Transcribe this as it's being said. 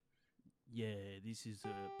Yeah, this is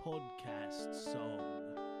a podcast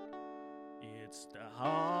song. It's the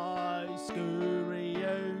High School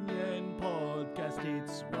Reunion podcast.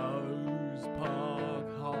 It's Rose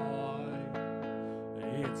Park High.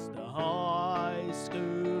 It's the High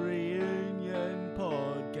School Reunion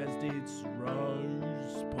podcast. It's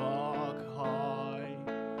Rose Park High.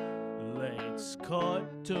 Let's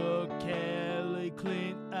cut to Kelly,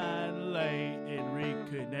 Clint, and Leighton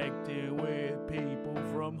reconnecting with people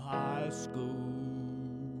from high school.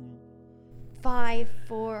 5,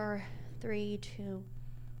 4, 3, 2,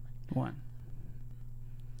 1.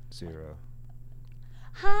 0.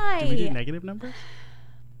 Hi. Do we do negative numbers?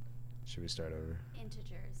 Should we start over?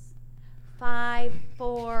 Integers. 5,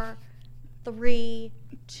 4, 3,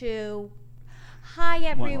 2. Hi,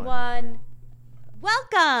 everyone.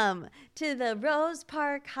 Welcome to the Rose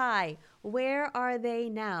Park High. Where are they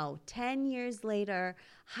now? 10 years later,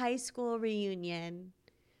 high school reunion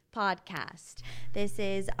podcast. This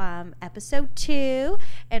is episode 2,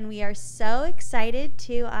 and we are so excited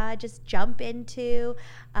to just jump into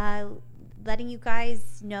letting you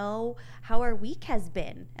guys know how our week has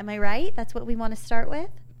been. Am I right? That's what we want to start with?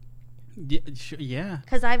 Yeah.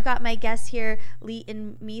 Because I've got my guest here,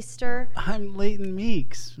 Leighton Meester. I'm Leighton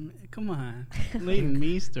Meeks. Come on. Leighton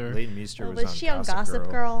Meester. Leighton Meester Was on she on Gossip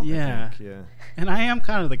Girl? Yeah. I think, yeah. And I am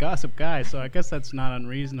kind of the gossip guy, so I guess that's not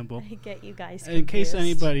unreasonable. I get you guys In case confused.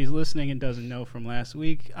 anybody's listening and doesn't know from last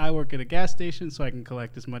week, I work at a gas station, so I can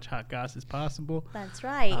collect as much hot goss as possible. That's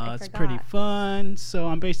right. I It's forgot. pretty fun, so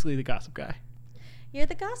I'm basically the gossip guy. You're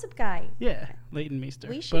the gossip guy. Yeah, Leighton Meester.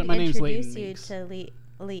 We should but my name's Leighton introduce you Meeks.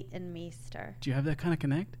 to Leighton Meester. Do you have that kind of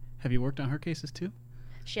connect? Have you worked on her cases too?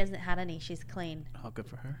 She hasn't had any. She's clean. Oh, good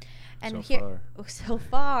for her. And So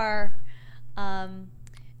far.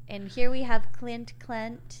 And here we have Clint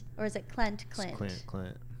Clent, or is it Clint Clent? It's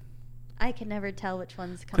Clint. I can never tell which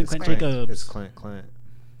one's Clint comes Clent first. Jacobs. It's Clint.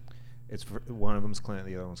 It's one of them's Clint,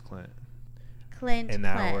 the other one's Clint. Clint In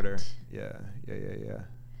that Clent. order. Yeah.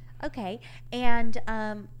 Okay. And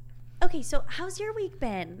okay, so how's your week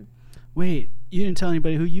been? Wait, you didn't tell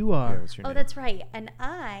anybody who you Yeah, are. what's your Oh, name? that's right. And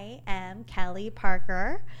I am Kelly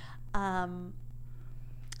Parker,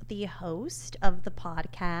 the host of the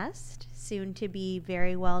podcast, soon to be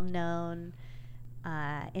very well known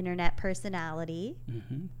internet personality.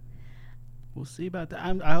 Mm-hmm. We'll see about that.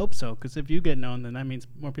 I hope so, because if you get known, then that means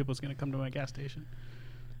more people's going to come to my gas station.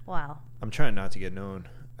 Wow. I'm trying not to get known.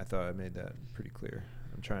 I thought I made that pretty clear.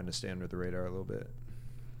 I'm trying to stay under the radar a little bit.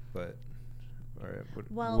 But, all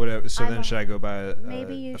right. Well, whatever. So I'm then should I go by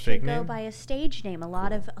Maybe you a should fake go name? by a stage name. A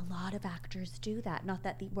lot Cool. of actors do that. Not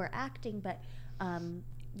that we're acting, but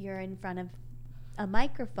you're in front of a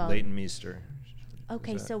microphone. Leighton Meester.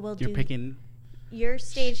 Okay, Is that- so we'll You're do picking, your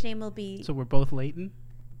stage name will be. so we're both Leighton?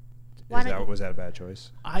 Why don't- Was that a bad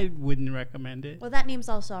choice? I wouldn't recommend it. Well, that name's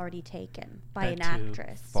also already taken by That an too.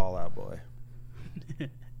 actress. Fallout Boy.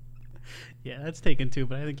 Yeah, that's taken too,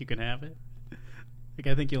 but I think you can have it. Like,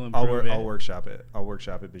 I think you'll improve it. I'll workshop it. I'll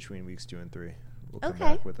workshop it between weeks 2 and 3. We'll come Okay.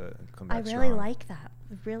 back with a come back I really strong. like that.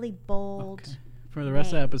 Really bold. Okay. For the rest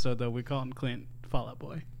of the name. episode, though, we call him Clint Fallout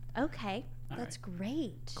Boy. Okay, All that's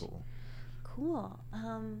great. Cool. Cool.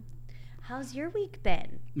 How's your week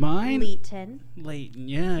been? Mine? Leighton. Leighton,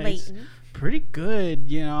 yeah. It's Leighton. pretty good.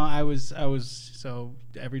 You know, I was so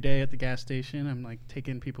every day at the gas station, I'm like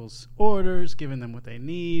taking people's orders, giving them what they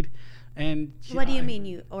need. And What do you mean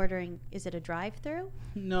you ordering? Is it a drive-through?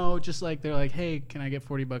 No, just like they're like, "Hey, can I get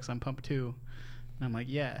 $40 on pump 2?" And I'm like,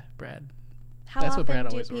 "Yeah, Brad." How That's what often Brad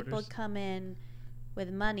do always people orders. come in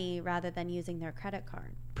with money rather than using their credit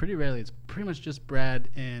card? Pretty rarely. It's pretty much just Brad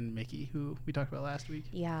and Mickey, who we talked about last week.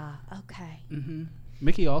 Yeah. Okay. Mm-hmm.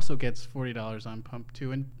 Mickey also gets $40 on pump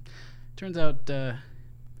 2, and turns out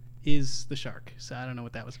is the shark. So I don't know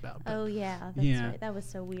what that was about. But Oh yeah, that's yeah. right. That was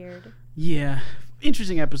so weird. yeah,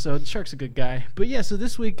 interesting episode. Shark's a good guy. But yeah, so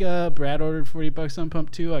this week Brad ordered $40 on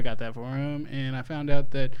pump 2. I got that for him, and I found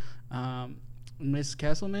out that Miss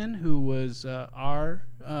Kesselman, who was our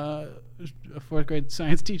fourth grade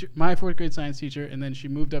science teacher, my fourth grade science teacher, and then she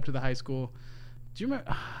moved up to the high school. Do you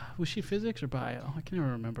remember? Was she physics or bio? I can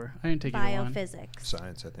never remember. I didn't take either one. Biophysics.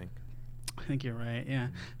 Science, I think. I think you're right. Yeah,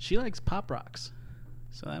 she likes pop rocks,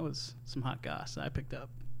 so that was some hot goss that I picked up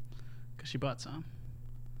because she bought some.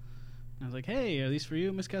 And I was like, "Hey, are these for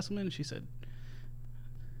you, Miss Kesselman?" And she said,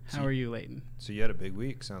 "How are you, Leighton?" So you had a big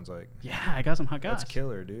week, sounds like. Yeah, I got some hot goss. That's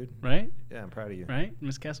killer, dude. Right? Yeah, I'm proud of you. Right?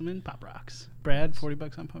 Miss Kesselman, pop rocks. Brad,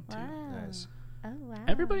 $40 on pump 2. Wow. Nice. Oh wow.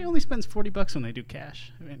 Everybody only spends $40 when they do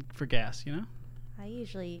cash for gas, you know? I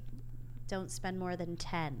usually don't spend more than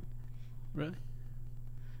 10 Really?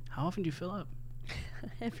 How often do you fill up?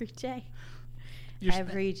 every day.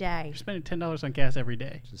 every day. You're spending $10 on gas every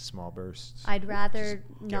day. Just small bursts. I'd rather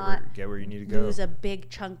Just not get where you need to go. lose a big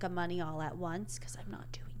chunk of money all at once because I'm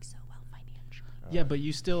not doing so well financially. Yeah, but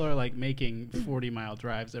you still are like making 40-mile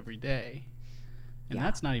drives every day. And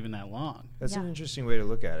that's not even that long. That's an interesting way to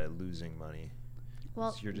look at it, losing money.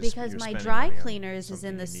 Well, you're because you're my spending dry money on cleaners is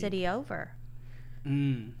in something the you need. city over.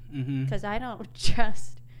 Mm-hmm. Because I don't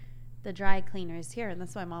trust the dry cleaners here, and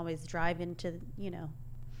that's why I'm always driving to,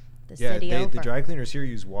 the city over. The dry cleaners here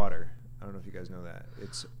use water. I don't know if you guys know that.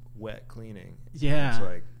 It's wet cleaning. Yeah. It's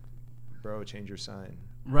like, bro, change your sign.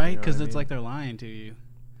 Right, You know because what I it's mean? like they're lying to you.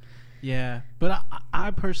 Yeah, but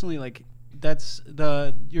I personally, like,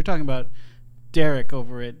 you're talking about Derek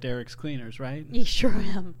over at Derek's Cleaners, right? You sure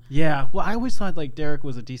am. Yeah, well, I always thought, like, Derek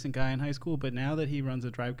was a decent guy in high school, but now that he runs a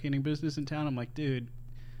dry cleaning business in town, I'm like, dude,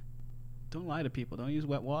 don't lie to people. Don't use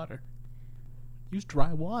wet water. Use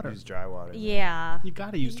dry water. Use dry water. man. Yeah. You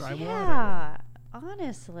got to use dry water. Yeah,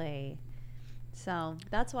 honestly. So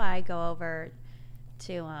that's why I go over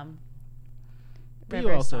to But Riverside.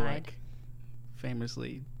 you also, like,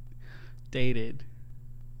 famously dated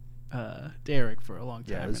Derek for a long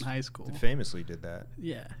Yeah, it time was in high school. Famously did that.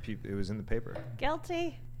 Yeah, It was in the paper.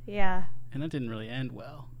 Guilty? Yeah. and that didn't really end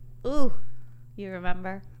well. Ooh, you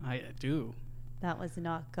remember? I do. That was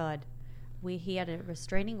not good. He had a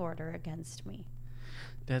restraining order against me.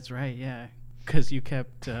 That's right, yeah. Because you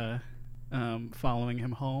kept following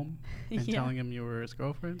him home and Yeah. telling him you were his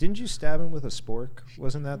girlfriend. Didn't you stab him with a spork?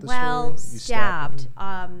 Wasn't that the Well, story? You stabbed.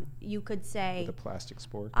 him You could say with a plastic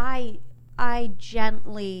spork. I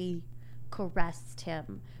gently caressed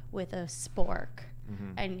him with a spork,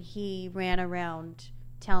 Mhm. and he ran around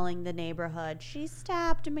telling the neighborhood, "She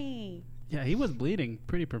stabbed me." Yeah, he was bleeding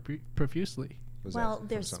pretty profusely. Was that Well, from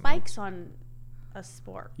there's something spikes else? on a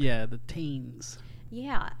spork. Yeah, the teens.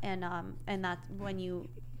 Yeah, and that's when you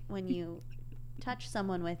touch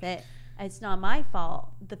someone with it, it's not my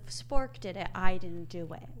fault. The spork did it. I didn't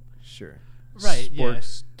do it. Sure. Right, yeah.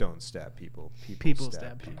 Sporks don't stab people. People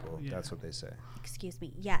stab stab people, yeah. That's what they say. Excuse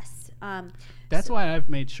me. Yes. That's why I've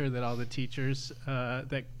made sure that all the teachers,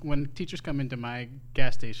 that when teachers come into my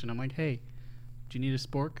gas station, I'm like, hey, do you need a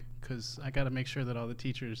spork? Because I got to make sure that all the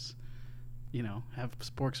teachers, have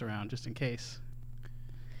sporks around just in case.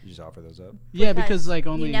 You just offer those up. Yeah, because like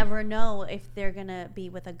only you never know if they're gonna be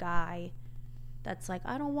with a guy that's like,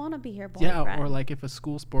 I don't want to be your boyfriend. or like if a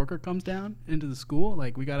school sporker comes down into the school,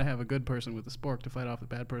 like we got to have a good person with a spork to fight off the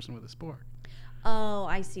bad person with a spork. Oh,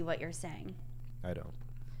 I see what you're saying. I don't.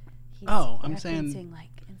 He's I'm saying- referencing,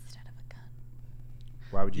 like, instead of a gun.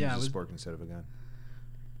 Why would you Yeah, use I a was- spork instead of a gun?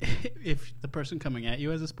 If the person coming at you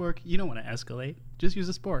has a spork, you don't want to escalate. Just use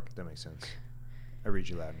a spork. That makes sense. I read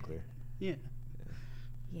you loud and clear. Yeah.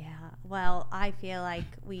 Yeah. Well, I feel like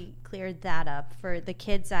we cleared that up for the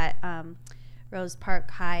kids at Rose Park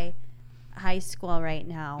High School right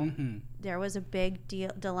now. Mm-hmm. There was a big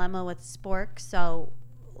dilemma with Spork, so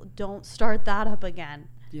don't start that up again.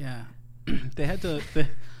 Yeah. They had to.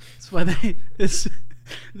 That's why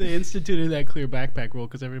they instituted that clear backpack rule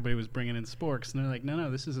because everybody was bringing in sporks, and they're like, no,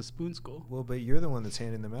 this is a spoon school. Well, but you're the one that's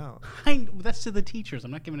handing them out. That's to the teachers.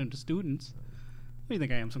 I'm not giving them to students. What do you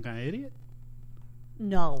think I am, some kind of idiot?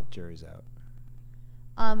 No. Jury's out.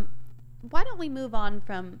 Why don't we move on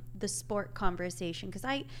from the sport conversation?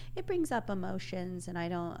 Because it brings up emotions, and I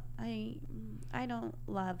don't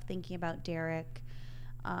love thinking about Derek,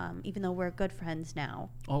 even though we're good friends now.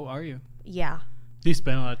 Oh, are you? Yeah. Do you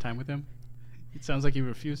spend a lot of time with him? It sounds like you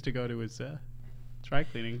refused to go to his dry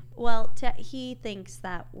cleaning. Well, he thinks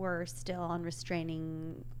that we're still on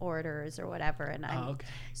restraining orders or whatever, and okay.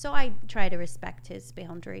 so I try to respect his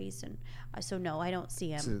boundaries, and so no, I don't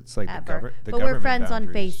see him. So it's like ever. the but we're government friends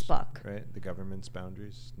boundaries, on Facebook. right? The government's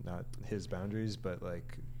boundaries, not his boundaries, but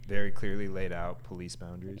like very clearly laid out police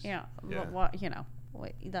boundaries. Yeah. Yeah.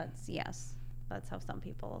 That's how some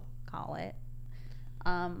people call it.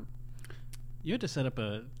 You had to set up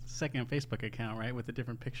a second Facebook account, right, with a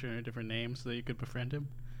different picture and a different name so that you could befriend him?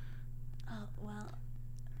 Oh, well,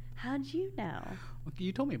 how'd you know? Well,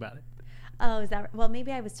 you told me about it. Oh, is that well?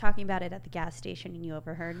 Maybe I was talking about it at the gas station and you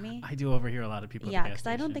overheard me. I do overhear a lot of people at Yeah, the gas because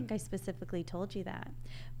I don't station. think I specifically told you that,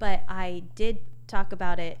 but I did talk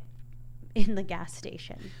about it in the gas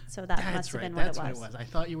station. So that That's must have right. been That's what it was. I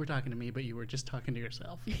thought you were talking to me, but you were just talking to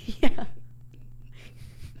yourself. Yeah,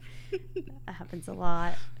 that happens a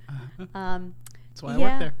lot. That's why I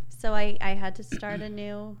work there. So I had to start a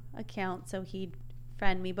new account so he'd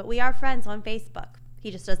friend me, but we are friends on Facebook. He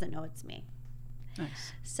just doesn't know it's me.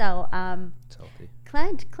 Nice. So, It's healthy.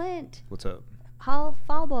 Clint, What's up? Fall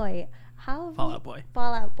Boy, Fallout Boy.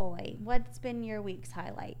 Fallout Boy. What's been your week's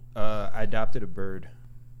highlight? I adopted a bird.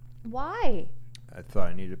 Why? I thought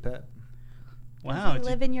I needed a pet. Wow. Does he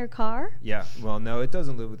live in your car? Yeah. Well, no, it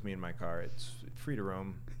doesn't live with me in my car. It's free to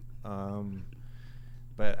roam.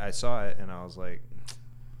 But I saw it and I was like,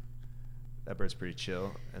 that bird's pretty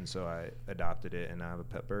chill. And so I adopted it and I have a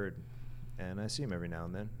pet bird. And I see him every now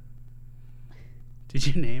and then. Did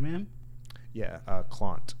you name him? Yeah,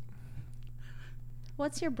 Clent.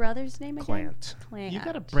 What's your brother's name again? Clent. Clent. You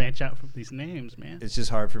got to branch out from these names, man. It's just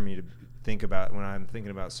hard for me to think about when I'm thinking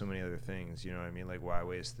about so many other things. You know what I mean? Like, why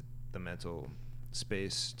waste the mental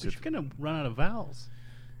space to... But you're going to run out of vowels.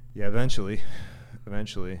 Yeah, eventually.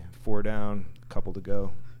 4 down, a couple to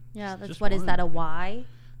go. Yeah, that's Just what is one. that, a Y?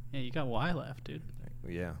 Yeah, you got Y left, dude.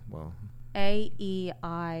 Yeah, well...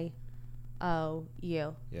 A-E-I-O-U.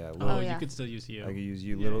 Yeah, Oh, little, yeah. you could still use you. I could use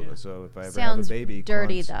you Yeah, little. yeah. So if I ever Sounds have a baby,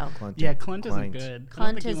 dirty, Clent, though. Clent, Yeah, Clint isn't Clent. good. Clint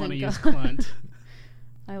I don't think you want to isn't use good. Clint.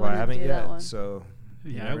 I Well, I wouldn't haven't do yet, that one. so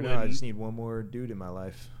you Yeah, I never know. I wouldn't. just need one more dude in my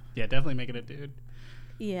life. Yeah, definitely make it a dude.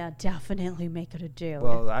 Yeah, definitely make it a dude.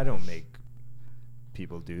 Well, I don't make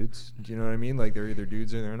people dudes. Do you know what I mean? Like, they're either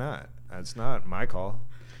dudes or they're not. That's not my call.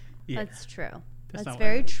 Yeah. That's true. That's That's not what I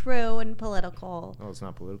very mean. true and political. No, it's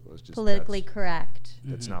not political. It's just Politically correct.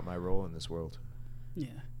 That's Mhm. not my role in this world. Yeah.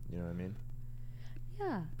 You know what I mean?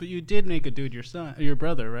 Yeah. But you did make a dude your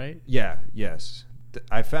brother, right? Yeah. Yes.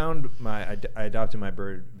 I found I adopted my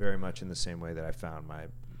bird very much in the same way that I found my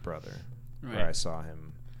brother, Right. where I saw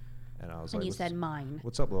him, and I was And like, you said mine.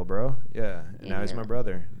 "What's up, little bro?" Yeah. And now he's Yeah. my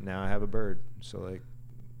brother. Now I have a bird. So like,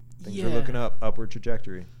 things are Yeah. looking up, upward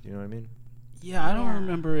trajectory. You know what I mean? Yeah, I don't Yeah.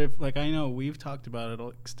 remember if, like, I know we've talked about it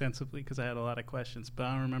extensively because I had a lot of questions, but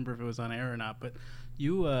I don't remember if it was on air or not. But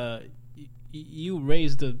you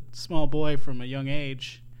raised a small boy from a young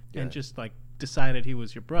age Yeah. and just, like, decided he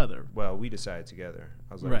was your brother. Well, we decided together.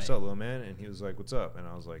 I was like, Right. "What's up, little man?" And he was like, "What's up?" And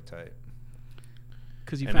I was like, "Tight."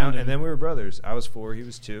 Because you And, found him. and then we were brothers. I was 4, he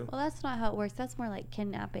was 2. Well, that's not how it works. That's more like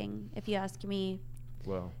kidnapping, if you ask me.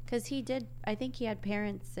 Well, Because I think he had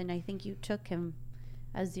parents, and I think you took him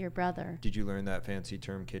as your brother. did you learn that fancy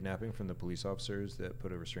term kidnapping from the police officers that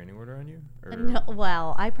put a restraining order on you? Or No,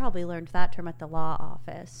 well, I probably learned that term at the law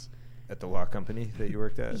office. at the law company that you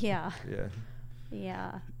worked at? Yeah. Yeah.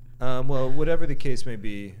 Yeah. Well, whatever the case may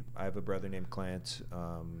be, I have a brother named Clent.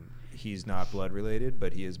 He's not blood related,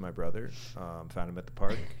 but he is my brother. Found him at the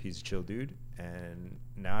park. He's a chill dude. And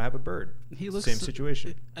now I have a bird. He looks Same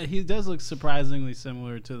situation. He does look surprisingly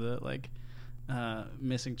similar to the, like,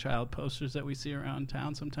 missing child posters that we see around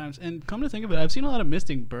town sometimes. And come to think of it, I've seen a lot of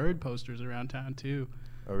missing bird posters around town, too.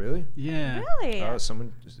 Oh, really? Really? Yeah. Oh,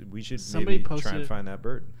 we should Somebody maybe posted try and it. find that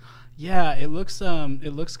bird. Yeah, it looks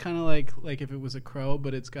kind of like if it was a crow,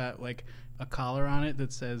 but it's got, like, a collar on it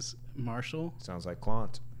that says Marshall. Sounds like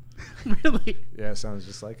Clent. Really? Yeah, sounds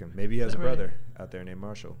just like him. Maybe he has Is a that right? brother out there named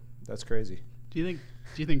Marshall. That's crazy. Do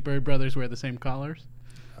you think bird brothers wear the same collars?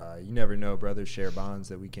 You never know. Brothers share bonds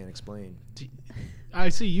that we can't explain. I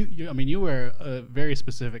see you wear a very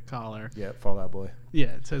specific collar. Yeah, Fallout Boy. Yeah,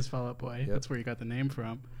 it says Fall Out Boy. Yep. That's where you got the name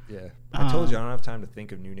from. Yeah. I told you I Um, don't have time to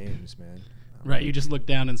think of new names, man. Right, you just looked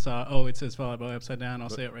down and saw, oh, it says Fall Out Boy upside down. I'll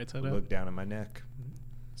say it right side up. Look down at my neck.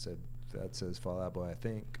 Said that says Fallout Boy, I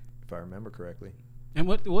think, if I remember correctly. And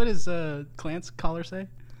what does Clant's collar say?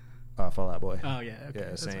 Fallout Boy. Oh, yeah. Okay, Yeah,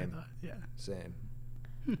 that's what I same. thought. Yeah. Same.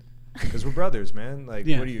 Because we're brothers, man. Like,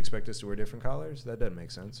 Yeah. what do you expect us to wear different collars? That doesn't make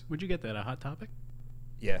sense. Where'd you get that? A Hot Topic?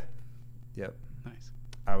 Yeah. Yep. Nice.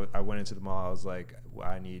 I went into the mall. I was like, well,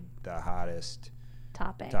 I need the hottest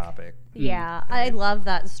topic. Yeah, And I it- love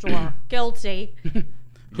that store. Guilty. Who-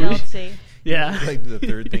 Guilty. Yeah. Like the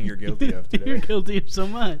third thing you're guilty of today. You're guilty of so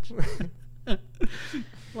much.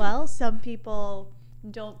 Well, some people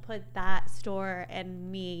don't put that store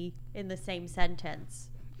and me in the same sentence.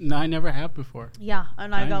 No, I never have before. Yeah,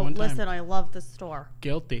 and I I go, know one time. listen, I love the store.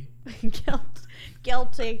 Guilty.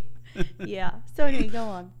 Guilty. Yeah. So anyway, go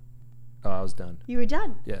on. Oh, I was done. You were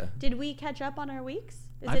done. Yeah. Did we catch up on our weeks?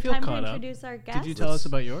 Is I it feel time to caught up. introduce our guest? Did you tell us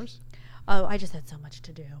about yours? Oh, I just had so much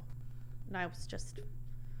to do. And I was just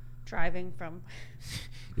driving from...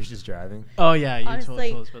 You're just driving. Oh, yeah. You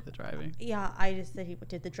Honestly, told us about the driving. Yeah, I just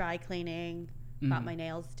did the dry cleaning, got Mhm. my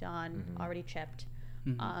nails done, Mhm. already chipped.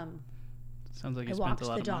 Mhm. Sounds like I you spent walked a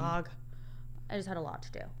lot the of money. dog. I just had a lot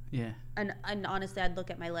to do. Yeah. And honestly, I'd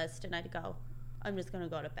look at my list and I'd go, I'm just going to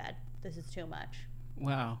go to bed. This is too much.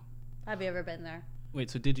 Wow. Have you ever been there? Wait,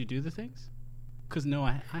 so did you do the things? Because no,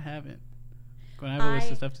 I haven't. When I have a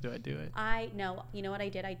list of stuff to do, I do it. No, you know what I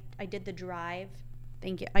did? I did the drive.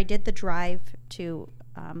 Thank you. I did the drive to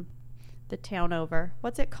the town over.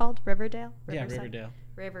 What's it called? Riverdale? Yeah, Riverside? Riverdale.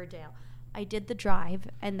 Riverdale. I did the drive,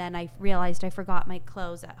 and then I realized I forgot my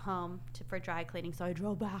clothes at home for dry cleaning, so I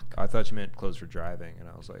drove back. I thought you meant clothes for driving, and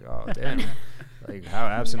I was like, oh, damn. Like, how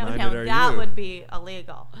absent-minded are you? That would be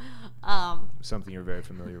illegal. Something you're very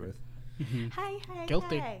familiar with. Hi.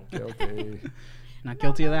 Guilty. Guilty. Not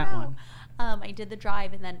guilty of that one. I did the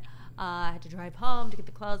drive, and then I had to drive home to get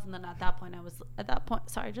the clothes, and then at that point,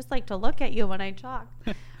 sorry, I just like to look at you when I talk.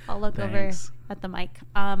 I'll look over at the mic.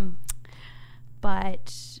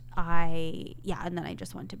 But and then I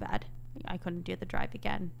just went to bed. I couldn't do the drive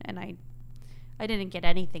again, and I didn't get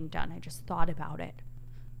anything done. I just thought about it.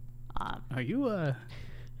 Are you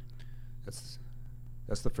That's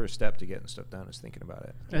the first step to getting stuff done, is thinking about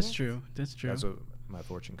it. That's true. That's what my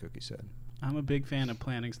fortune cookie said. I'm a big fan of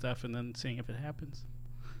planning stuff and then seeing if it happens.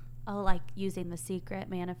 Oh, like using the secret,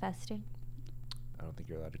 manifesting? I don't think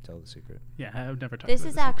you're allowed to tell the secret. Yeah, I've never talked about this.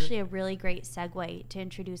 This is actually a really great segue to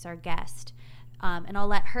introduce our guest. And I'll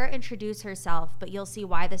let her introduce herself, but you'll see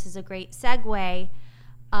why this is a great segue.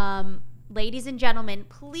 Ladies and gentlemen,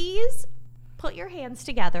 please put your hands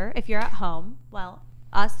together if you're at home. Well,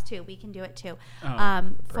 us too. We can do it too.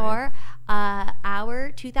 For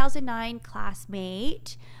our 2009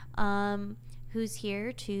 classmate who's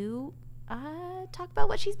here to talk about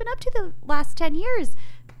what she's been up to the last 10 years.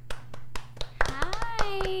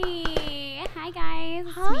 Hi guys.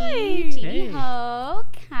 Hi. It's me, Gidi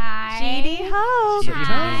Hoke. Hi. Gidi Hoke.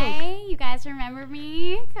 Hi. You guys remember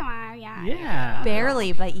me? Come on, yeah. Yeah.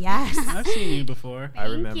 Barely, but yes. I've seen you before. I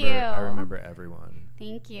Thank you. remember everyone.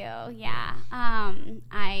 Thank you. Yeah.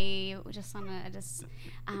 I just want to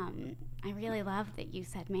I really love that you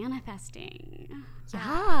said manifesting.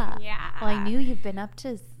 Yeah. Yeah. Well, I knew you've been up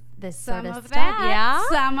to this Some sort of of stuff. that. Yeah.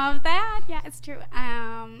 Some of that. Yeah, it's true.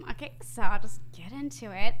 Okay, so I'll just get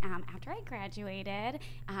into it. After I graduated,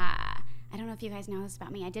 I don't know if you guys know this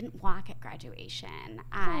about me. I didn't walk at graduation.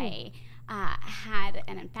 I had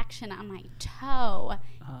an infection on my toe,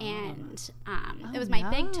 and it was my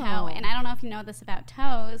big toe. And I don't know if you know this about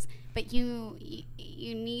toes, but you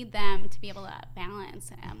need them to be able to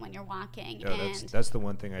balance when you're walking. Oh, that's the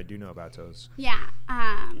one thing I do know about toes. Yeah.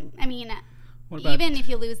 I mean, even if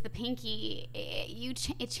you lose the pinky,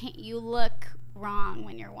 you look wrong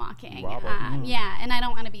when you're walking. Yeah, and I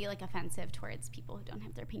don't want to be like offensive towards people who don't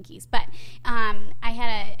have their pinkies, but I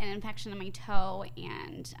had an infection in my toe,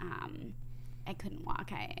 and I couldn't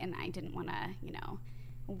walk. And I didn't want to,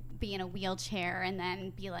 be in a wheelchair and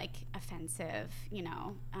then be like offensive,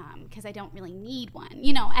 because I don't really need one,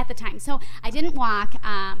 at the time. So I didn't walk,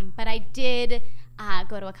 but I did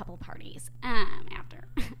go to a couple parties after.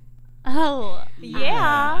 Oh,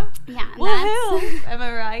 yeah. Yeah. Woohoo. Am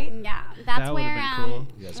I right? Yeah. That's that where been cool.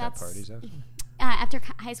 You guys have parties after? After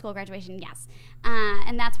high school graduation, yes.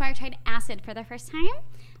 And that's where I tried acid for the first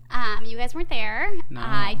time. You guys weren't there. No.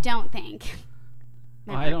 I don't think.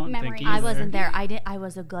 I don't think either. I wasn't there. I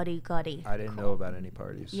was a goody. I didn't know about any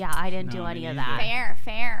parties. Yeah, I didn't do any of that.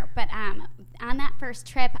 Fair. But on that first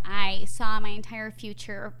trip, I saw my entire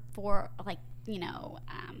future for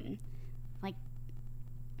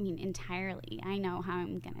entirely. I know how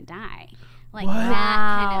I'm gonna die. Like what?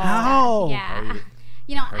 that kind of How? stuff.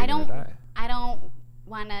 Yeah. I don't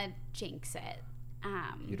want to jinx it.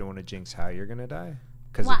 You don't want to jinx how you're gonna die?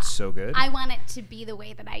 Because it's so good? I want it to be the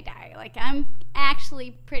way that I die. Like, I'm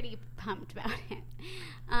actually pretty pumped about it.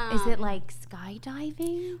 Is it like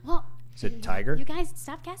skydiving? Well, is it tiger? You guys,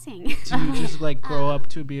 stop guessing. Do you just grow up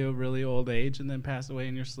to be a really old age and then pass away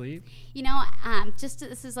in your sleep?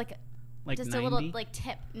 This is just 90? a little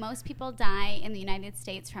tip. Most people die in the United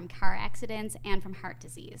States from car accidents and from heart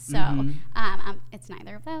disease. So it's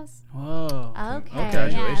neither of those. Whoa. Okay.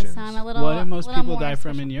 Congratulations. Yeah, so I'm a little. What do most people die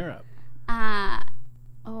special. from in Europe? I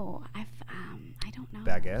don't know.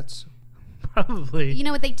 Baguettes? Probably. You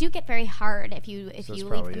know what? They do get very hard if you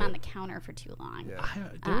leave them on the counter for too long. Yeah.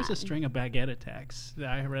 There was a string of baguette attacks that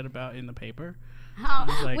I read about in the paper.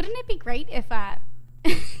 Wouldn't it be great if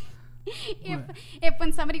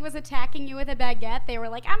when somebody was attacking you with a baguette, they were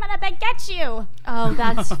like, "I'm gonna baguette you." Oh,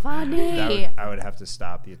 that's funny. I would have to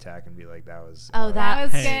stop the attack and be like, "That was." That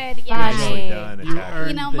was good. Yeah. Funny.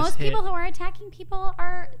 Done Most people who are attacking people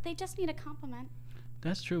they just need a compliment.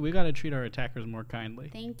 That's true. We got to treat our attackers more kindly.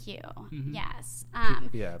 Thank you. Mm-hmm. Yes.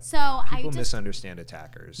 Yeah. So people misunderstand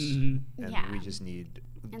attackers, and we just need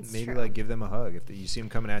give them a hug if you see them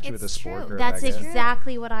coming at you with a spork or a That's baguette.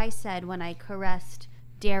 exactly what I said when I caressed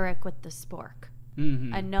Derek with the spork,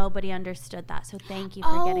 and nobody understood that. So thank you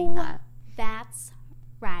for getting that. That's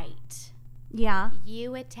right. Yeah.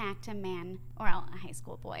 You attacked a man or a high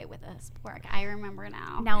school boy with a spork. I remember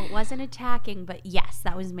now. Now, it wasn't attacking, but yes,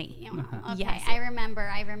 that was me. Okay, Yes. I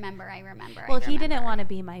remember. Well, he didn't want to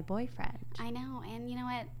be my boyfriend. I know. And you know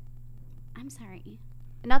what? I'm sorry.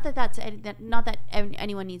 Not that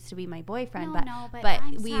anyone needs to be my boyfriend, but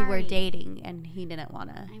we sorry. were dating and he didn't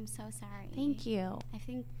want to. I'm so sorry. Thank you. I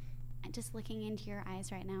think just looking into your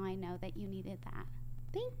eyes right now, I know that you needed that.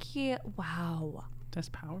 Thank you. Wow. That's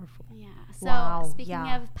powerful. Yeah. So speaking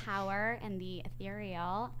of power and the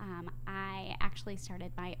ethereal, I actually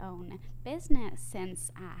started my own business since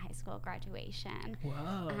high school graduation.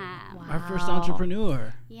 Whoa. Our first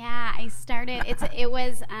entrepreneur. Yeah, I started. It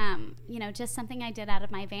was just something I did out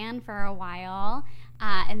of my van for a while,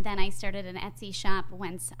 and then I started an Etsy shop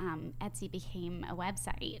once Etsy became a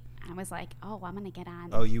website. I was like, oh, I'm gonna get on.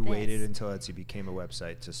 Oh, you waited until Etsy became a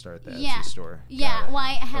website to start the Etsy store. Yeah. Well,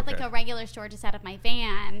 I had like a regular store just out of my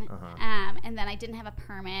van, and then I didn't have a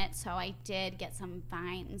permit, so I did get some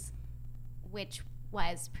fines, which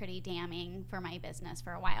was pretty damning for my business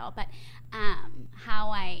for a while. But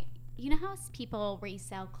how people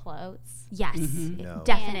resell clothes? Yes, No.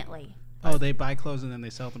 definitely. Oh, they buy clothes and then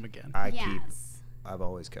they sell them again. I've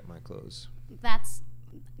always kept my clothes. That's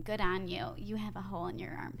good on you. You have a hole in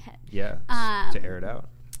your armpit. Yeah, to air it out.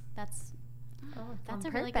 That's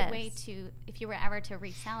a really good way to, if you were ever to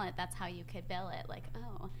resell it, that's how you could bill it. Like,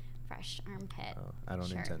 oh, fresh armpit. Oh, I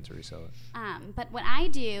don't intend to resell it. But what I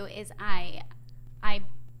do is I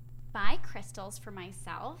buy crystals for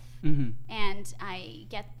myself, and I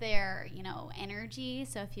get their, energy.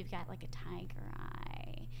 So if you've got like a tiger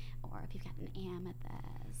eye, or if you've got an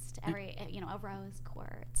amethyst, a rose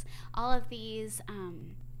quartz, all of these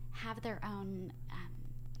have their own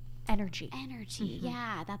energy.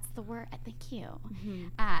 Yeah, that's the word. Thank you.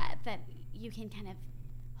 That you can kind of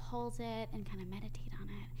hold it and kind of meditate on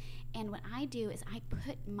it. And what I do is I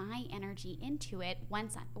put my energy into it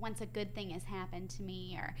once a good thing has happened to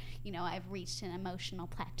me, or I've reached an emotional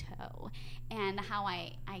plateau, and how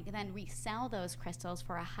I then resell those crystals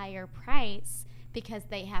for a higher price because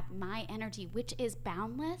they have my energy, which is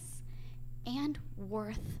boundless and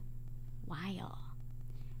worthwhile.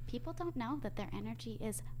 People don't know that their energy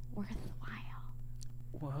is worthwhile.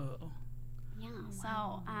 Whoa. Yeah.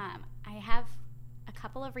 Wow. So I have a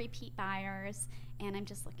couple of repeat buyers, and I'm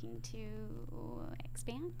just looking to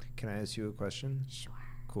expand. Can I ask you a question? Sure.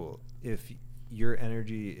 Cool. If your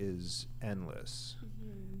energy is endless,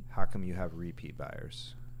 how come you have repeat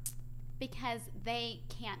buyers? Because they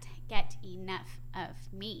can't get enough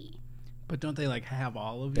of me. But don't they have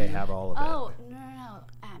all of you? They have all of it. Oh, no.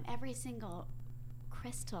 Every single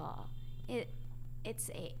crystal,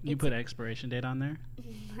 you put expiration date on there?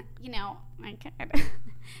 I could.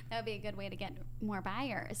 That would be a good way to get more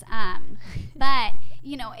buyers. But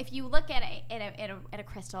if you look at a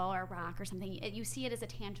crystal or a rock or something, you see it as a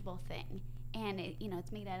tangible thing, and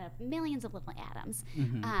it's made out of millions of little atoms.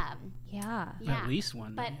 Yeah. At least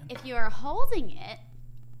one. But million. if you're holding it,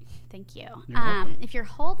 thank you. If you're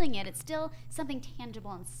holding it, it's still something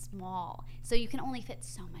tangible and small, so you can only fit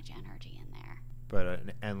so much energy in there. But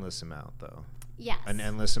an endless amount, though. Yes. An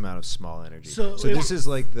endless amount of small energy. So this is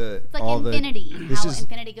like it's like infinity.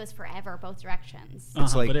 Infinity goes forever, both directions.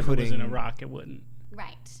 It's like but if putting it was in a rock, it wouldn't.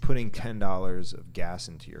 Right. Putting $10 of gas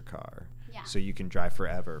into your car, so you can drive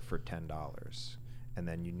forever for $10, and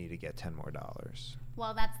then you need to get $10 more.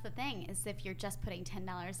 Well, that's the thing, is if you're just putting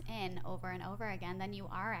 $10 in over and over again, then you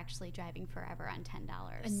are actually driving forever on $10.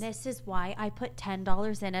 And this is why I put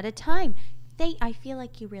 $10 in at a time. I feel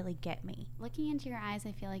like you really get me. Looking into your eyes,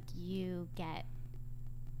 I feel like you get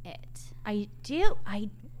it. I do.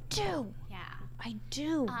 Yeah. I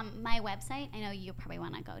do. My website, I know you probably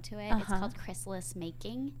want to go to it. It's called Chrysalis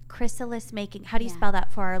Making. Chrysalis Making. How do you spell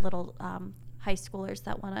that for our little high schoolers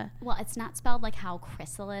that want to? Well, it's not spelled like how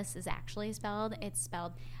chrysalis is actually spelled. It's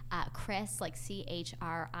spelled Chris, like CHRIS.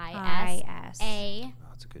 A. Oh,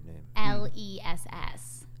 that's a good name.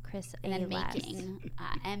 LESS. Chris, and then Making,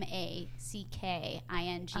 MACKING.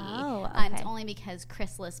 Oh, okay. And it's only because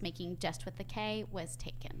Chrysalis Making just with the K was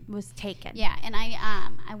taken. Yeah, and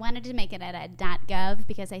I wanted to make it at a .gov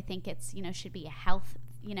because I think it's should be a health.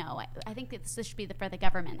 I think this should be for the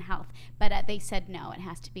government health, but they said no, it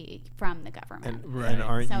has to be from the government. And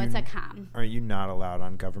it's a com. Aren't you not allowed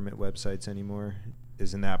on government websites anymore?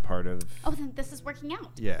 Isn't that part of? Oh, then this is working out.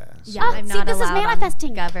 Yeah. Yeah, I'm not this is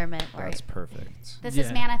manifesting. Government. That's perfect. This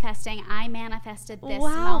is manifesting. I manifested this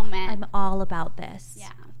moment. I'm all about this. Yeah.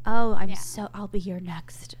 Oh, I'll be your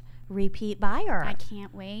next repeat buyer. I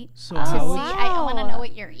can't wait so to see. I want to know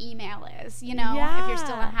what your email is. If you're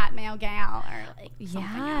still a Hotmail gal or like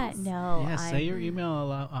something else. No. Yeah, say your email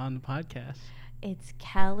on the podcast. It's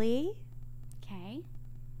Kelly. Okay.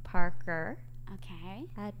 Parker. Okay.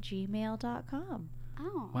 @gmail.com.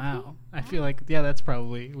 Oh. Wow. Okay. I feel like that's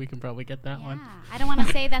probably we can probably get that one. I don't want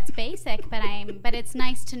to say that's basic, but it's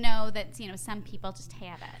nice to know that some people just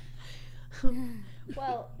have it.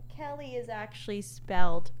 Well, Kelly is actually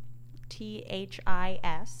spelled This.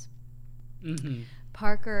 Mm-hmm.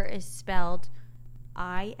 Parker is spelled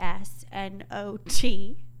Isnot.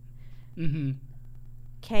 Mm-hmm.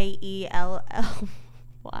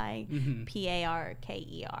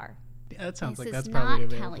 KELLYPARKER. Yeah, that sounds this like that's is probably not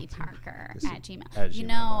available. Kelly Parker at Gmail. at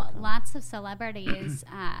gmail.com. Lots of celebrities,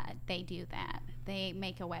 they do that. They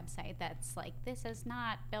make a website that's like, this is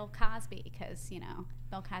not Bill Cosby, because,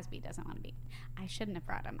 Bill Cosby doesn't want to be. I shouldn't have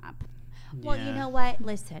brought him up. Well, you know what?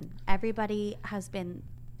 Listen, everybody's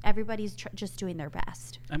just doing their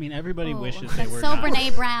best. I mean, everybody wishes they That's were so not.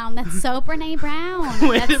 Brene Brown. That's so Brene Brown.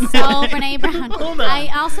 Wait a That's minute. so Brene Brown. Hold on.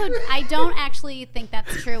 I don't actually think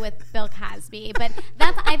that's true with Bill Cosby, but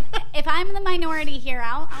if I'm the minority here,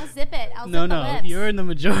 I'll zip it. I'll zip the lips. You're in the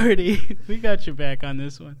majority. We got your back on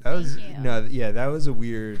this one. That was Thank you. that was a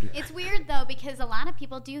weird. It's weird though, because a lot of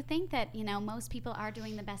people do think that most people are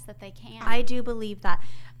doing the best that they can. I do believe that.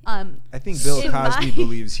 I think Bill in Cosby my-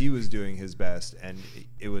 believes he was doing his best, and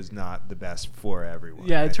it was not the best for everyone.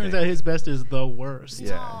 Yeah, I it turns think. out his best is the worst.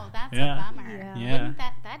 Yeah. Oh, that's Yeah. a bummer. Yeah. Yeah. Wouldn't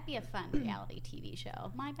that'd be a fun reality TV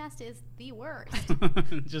show? My best is the worst.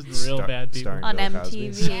 Just real bad people. starring On Bill Cosby.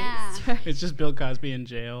 MTV. Yeah. It's just Bill Cosby in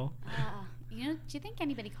jail. Do you think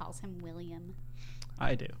anybody calls him William?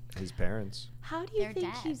 I do. His parents. How do you They're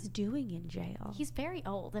think dead. he's doing in jail? He's very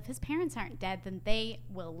old. If his parents aren't dead, then they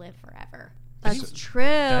will live forever. That's true.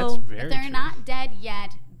 That's very If they're true. not dead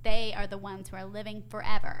yet, they are the ones who are living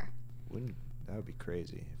forever. That would be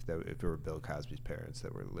crazy if it were Bill Cosby's parents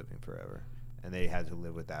that were living forever, and they had to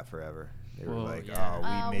live with that forever. They were Well, like,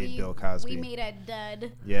 yeah. "Oh, we made Bill Cosby." We made a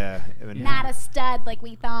dud. Yeah, Not a stud like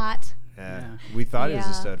we thought. Yeah. We thought he was a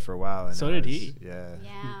Yeah. stud for a while. And So now did it's- he. Yeah.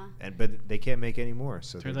 Yeah. But they can't make any more,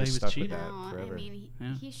 so Turns they're out just he was stuck with cheating. that No, forever. I mean,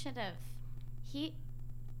 Yeah. he should have.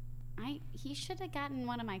 He should have gotten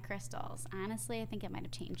one of my crystals. Honestly, I think it might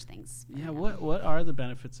have changed things. for Yeah, him. what are the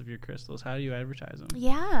benefits of your crystals? How do you advertise them?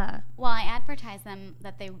 Yeah. Well, I advertise them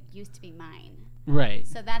that they used to be mine. Right.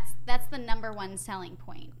 So that's the number one selling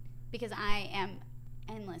point, because I am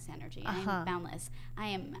endless energy. I Uh-huh. am boundless. I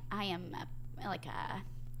am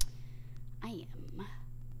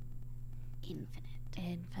infinite.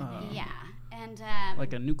 Infinite. Yeah, and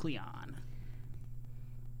Like a nucleon.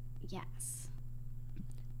 yes.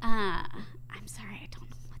 I'm sorry, I don't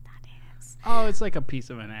know what that is. Oh, it's like a piece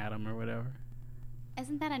of an atom or whatever.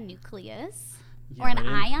 Isn't that a nucleus Yeah, or an but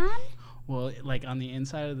ion? Well, like on the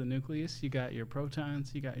inside of the nucleus, you got your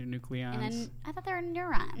protons, you got your nucleons. And I thought there were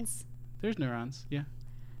neurons. There's neurons, yeah.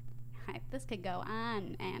 This could go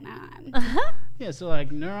on and on. Yeah, so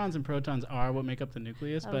like neurons and protons are what make up the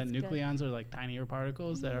nucleus, That but was good. nucleons are like tinier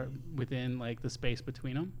particles that are within like the space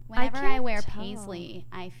between them. Whenever I can't wear tell. Paisley,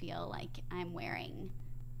 I feel like I'm wearing,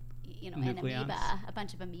 an Nucleons. amoeba, a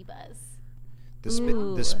bunch of amoebas.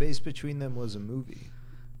 Ooh. The space between them was a movie.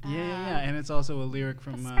 Yeah, and it's also a lyric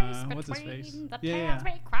from what's his face? Yeah.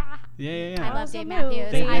 I love was Dave a Matthews.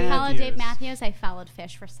 movie. Dave I followed Dave Matthews. Matthews. I followed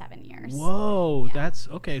Fish for 7 years. Whoa, Yeah. that's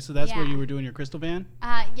okay. So that's where Yeah. you were doing your crystal band.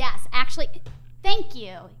 Yes, actually, thank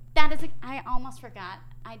you. That is, I almost forgot.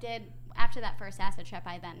 I did, after that first acid trip,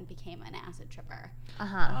 I then became an acid tripper.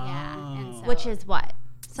 Uh-huh. Yeah, and so Which is what?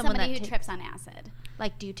 somebody who that trips on acid.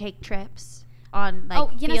 Like, do you take trips on,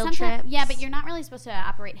 like, field sometimes, trips? yeah, but you're not really supposed to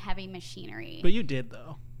operate heavy machinery. But you did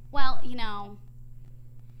though. Well,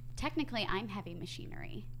 technically, I'm heavy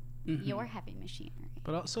machinery. Mhm. You're heavy machinery.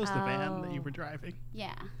 But also it's the van that you Oh. were driving.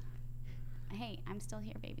 Yeah. Hey, I'm still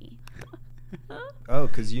here, baby. Oh,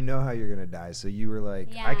 because you know how you're gonna die, so you were like,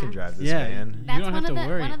 I Yeah. can drive this Yeah. van. You That's don't one have of to the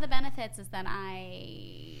worry. one of the benefits is that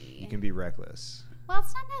You can be reckless. Well,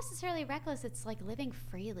 it's not necessarily reckless. It's like living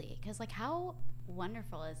freely. Because, like, how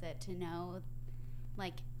wonderful is it to know,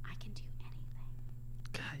 like, I can do anything?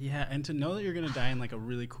 God, yeah, and to know that you're gonna die in like a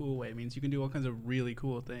really cool way means you can do all kinds of really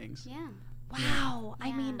cool things. Yeah. Wow. I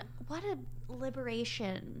Yeah. mean, what a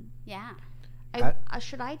liberation. Yeah.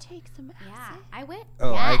 Should I take some acid? Yeah. I would.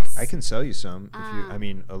 Oh, yes. I can sell you some if you. I Um,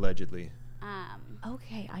 mean, allegedly.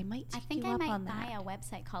 Okay, I might I take think you I up might on buy that. a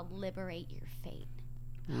website called Liberate Your Fate.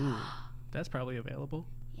 Ooh, that's probably available.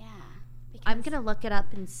 Yeah. I'm because- gonna look it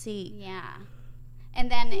up and see. Yeah. And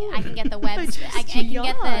then I can get the web. just I can get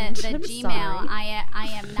yawned. the I'm Gmail. sorry. I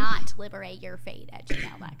am not liberate your fate at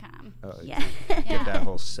gmail.com. Oh, Yeah. Get Yeah. that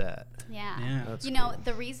whole set. Yeah. That's You know, cool.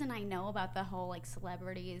 the reason I know about the whole like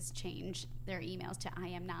celebrities change their emails to I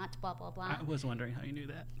am not blah blah blah. I was wondering how you knew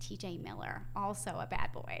that. TJ Miller, also a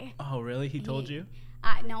bad boy. Oh, really? He told you?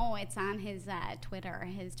 No, it's on his Twitter.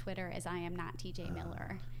 His Twitter is I am not TJ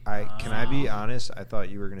Miller. Can I be honest? I thought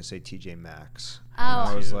you were going to say TJ Maxx. Oh. And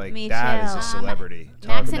I was like, Me that is too. a celebrity.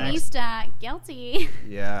 Max Talk and about- Easta, guilty.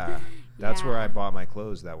 Yeah. That's where Yeah. I bought my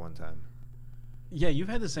clothes that one time. Yeah, you've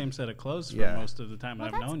had the same set of clothes for Yeah. most of the time Well,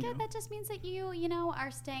 I've that's known good. you. That just means that you know,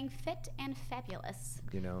 are staying fit and fabulous.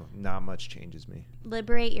 You know, not much changes me.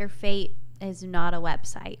 Liberate Your Fate is not a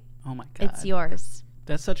website. Oh, my God. It's yours.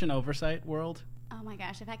 That's such an oversight world. Oh my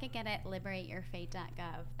gosh, if I could get it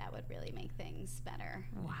liberateyourfate.gov, that would really make things better.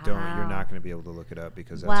 Wow. You're not going to be able to look it up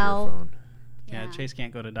because that's Well- your phone. Yeah, Chase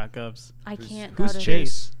can't go to .govs. I Who's- can't Who's go to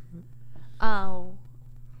Chase? Oh.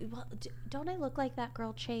 Well, don't I look like that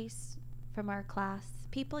girl Chase from our class?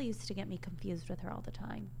 People used to get me confused with her all the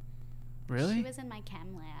time. Really? She was in my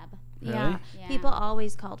chem lab. Really? Yeah. Yeah. People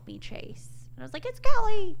always called me Chase. And I was like, it's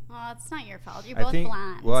Kelly. Well, it's not your fault. You're I both think.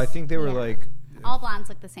 blondes. Well, I think they were Yeah. like. All blondes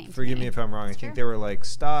look the same. to Forgive me if I'm wrong. It's I think true. they were like,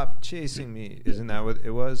 "Stop chasing me." Isn't that what it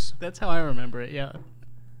was? That's how I remember it, yeah.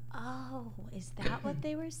 Oh, is that what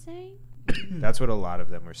they were saying? That's what a lot of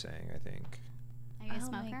them were saying. I think. Are you a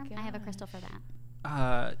Oh my smoker? I have a crystal for that.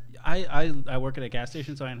 I work at a gas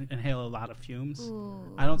station, so I inhale a lot of fumes. Ooh.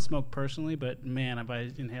 I don't smoke personally, but man, have I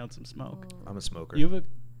inhaled some smoke. I'm a smoker. You have a,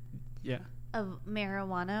 yeah. Of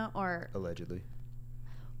marijuana or Allegedly.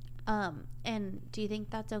 and do you think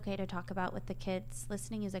that's okay to talk about with the kids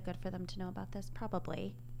listening? Is it good for them to know about this?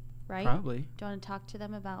 Probably. Right? Probably. Do you want to talk to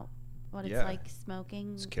them about what Yeah. it's like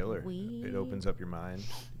smoking It's killer. weed? It opens up your mind.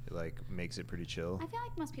 It like makes it pretty chill. I feel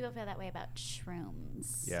like most people feel that way about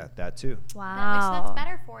shrooms. Yeah, that too. Wow. Which that's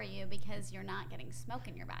better for you because you're not getting smoke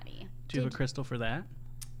in your body. Do you have a crystal for that?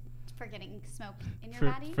 For getting smoke in your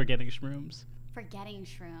For, body? for getting shrooms? For getting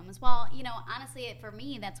shrooms. Well, you know, honestly, for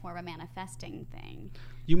me, that's more of a manifesting thing.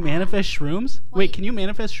 You manifest shrooms? well, Wait, can you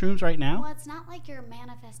manifest shrooms right now? Well, it's not like you're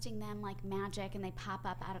manifesting them like magic and they pop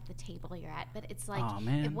up out of the table you're at, but it's like Aw,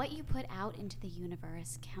 man. what you put out into the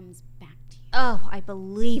universe comes back to you. Oh, I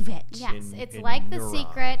believe it. Yes, In- it's in like The neurons.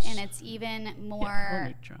 Secret, and it's even Yeah, more or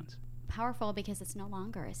neutrons. powerful because it's no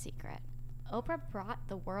longer a secret. Oprah brought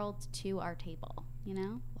the world to our table, you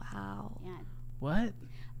know? Wow. Yeah. What?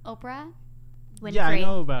 Oprah, Winfrey. Yeah, I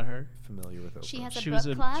know about her. Familiar with Oprah. she has a She book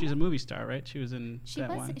was club. she's a movie star, right? She was in she that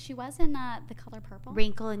was one. she was in The Color Purple.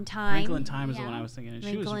 Wrinkle in Time. Wrinkle in Time is the one Yeah. I was thinking. And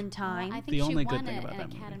she Wrinkle was in Time. Well, I think the she only won good thing about an that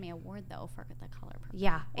movie. Academy Award though for The Color Purple.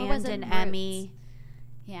 Yeah, Or was and it an Roots? Emmy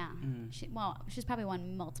Yeah. Mm. She's probably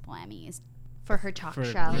won multiple Emmys. for her talk For-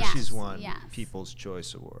 show. Yes, She's won yes. People's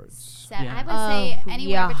Choice Awards. Yeah. I would say Oh,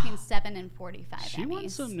 anywhere yeah. between 7 and 45 She Emmys. won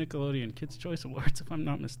some Nickelodeon Kids' Choice Awards, if I'm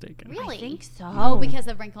not mistaken. Really? I think so. Oh, because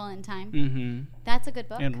of Wrinkle in Time. Mm-hmm. That's a good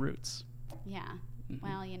book. And Roots. Yeah. Mhm.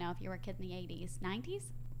 Well, you know, if you were a kid in the 80s, 90s,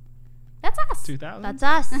 that's us. 2000? That's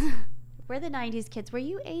us. We're the 90s kids. Were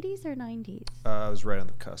you 80s or 90s? I was right on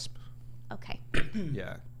the cusp. Okay.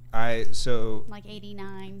 Yeah. Like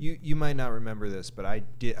 89. You might not remember this, but I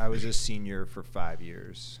was a senior for 5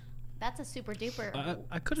 years. That's a super duper.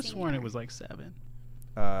 I could have sworn it senior. was like 7.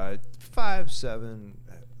 5, 7.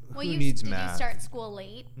 Well, Who you needs did math? you start school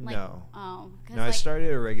late? Like, No. Oh, 'cause No, I like, started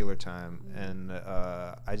at a regular time, and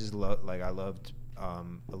I just I loved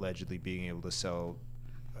allegedly being able to sell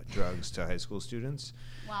drugs to high school students.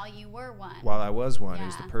 while you were one. While I was one, it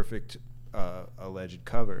was the Yeah. perfect alleged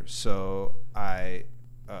cover. So I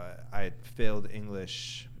failed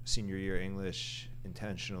English, senior year English,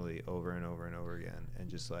 intentionally over and over and over again, and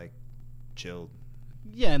just like chilled.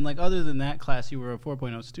 Yeah, and like other than that class, you were a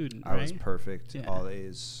 4.0 student, I right? was perfect, Yeah. all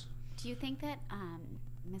A's. Do you think that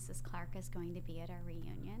Mrs. Clark is going to be at our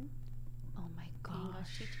reunion? Oh my The English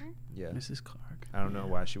gosh. teacher? Yeah, Mrs. Clark. I don't know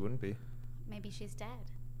why she wouldn't be. Maybe she's dead.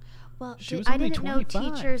 Well, She was I only didn't know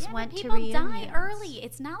 25. teachers Yeah, went but to people reunions. die early.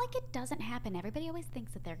 It's not like it doesn't happen. Everybody always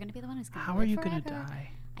thinks that they're going to be the one who's going to How live are you forever. going to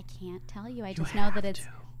die? I can't tell you. I You just know that have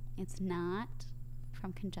it's not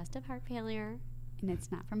from congestive heart failure, and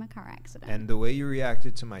it's not from a car accident. And the way you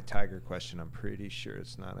reacted to my tiger question, I'm pretty sure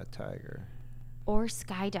it's not a tiger. Or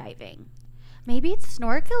skydiving. Maybe it's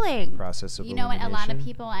snorkeling. Process of you know what? A lot of elimination.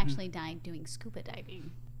 people actually died doing scuba diving.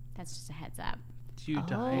 That's just a heads up. Do you Oh.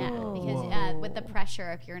 die? Yeah, because with the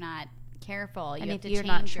pressure, if you're not careful, you And have if to you're change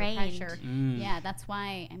not your trained. pressure. Mm. Yeah, that's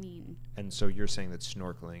why. I mean, And so you're saying that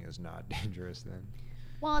snorkeling is not dangerous then?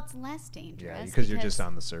 Well, it's less dangerous. Yeah, because you're just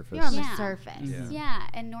on the surface. You're on the surface. Yeah,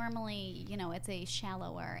 and normally, it's a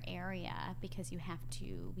shallower area because you have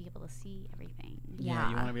to be able to see everything. Yeah,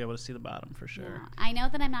 you want to be able to see the bottom for sure. Yeah. I know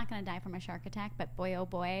that I'm not going to die from a shark attack, but boy, oh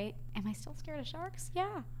boy, am I still scared of sharks?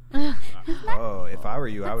 Yeah. Oh, if I were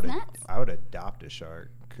you, I would adopt a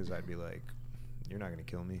shark because I'd be like, you're not going to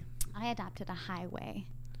kill me. I adopted a highway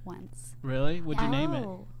once. Really? What'd you name it?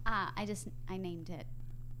 I named it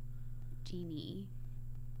Genie.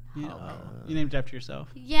 Yeah. You named it after yourself.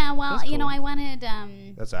 Yeah, well, cool. I wanted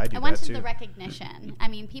I wanted too. the recognition. I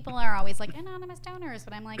mean, people are always like anonymous donors,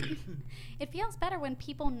 but I'm like, it feels better when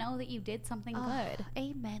people know that you did something good.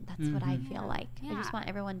 Amen. That's what I feel like. I just want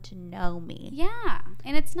everyone to know me. Yeah,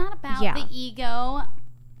 and it's not about the ego.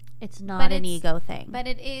 It's not an ego thing. But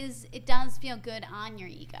it does feel good on your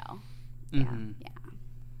ego. Mm-hmm.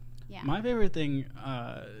 Yeah. My favorite thing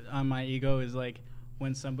on my ego is like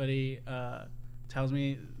when somebody tells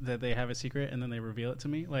me that they have a secret and then they reveal it to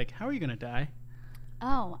me. Like, how are you going to die?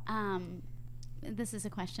 Oh, this is a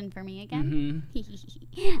question for me again.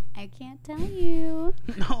 Mm-hmm. I can't tell you.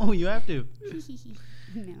 No, you have to.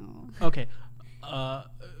 No. Okay.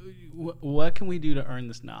 What can we do to earn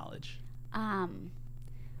this knowledge?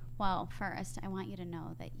 Well, first, I want you to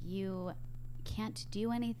know that you can't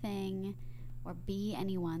do anything or be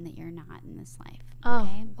anyone that you're not in this life.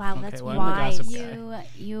 Okay? Oh, wow, okay, that's well, wise.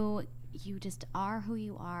 You just are who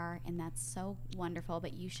you are, and that's so wonderful.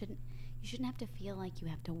 But you shouldn't have to feel like you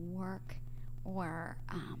have to work or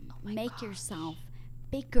make yourself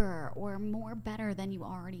bigger or more better than you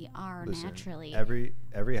already are. Listen, naturally.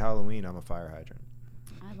 Every Halloween, I'm a fire hydrant.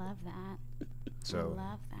 I love that. So I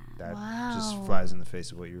love that. That just flies in the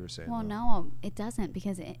face of what you were saying. Well, no, it doesn't,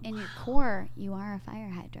 because in your core, you are a fire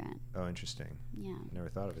hydrant. Oh, interesting. Yeah. Never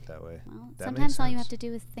thought of it that way. Well, that sometimes all you have to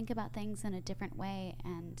do is think about things in a different way,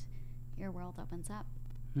 and your world opens up.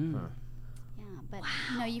 Mm. Huh. Yeah,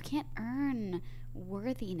 but you can't earn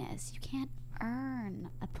worthiness. You can't earn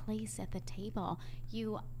a place at the table.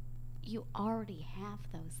 You already have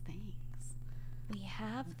those things. We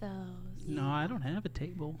have those. No, I don't have a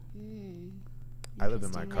table. I live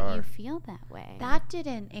in my Interesting car. that you feel that way. That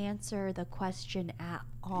didn't answer the question at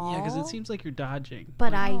all. Yeah, because it seems like you're dodging.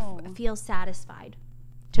 But I feel satisfied,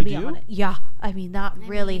 to be honest. Yeah, I mean, that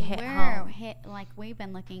really hit home. We've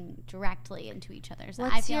been looking directly into each other. So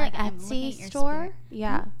What's I feel your like I'm Etsy looking at your store? spirit.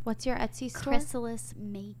 Yeah. What's your Etsy store? Chrysalis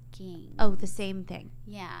Making. Oh, the same thing.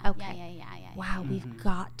 Yeah. Okay. Yeah. Wow, we've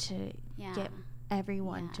got to get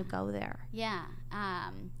everyone to go there. Yeah.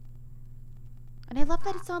 And I love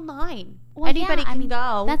that it's online. Well, anybody can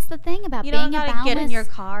go. That's the thing about you being don't a gotta get in your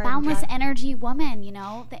car boundless energy woman.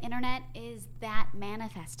 The internet is that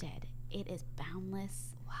manifested. It is boundless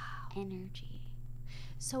energy.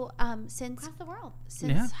 So, since across the world,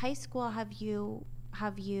 since high school, have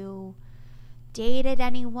you dated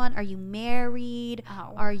anyone? Are you married?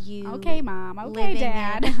 Oh. Are you okay, Mom? Okay,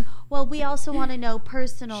 Dad. Well, we also want to know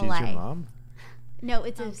personal life. She's your mom? No,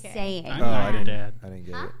 it's a saying. I'm not your dad. I didn't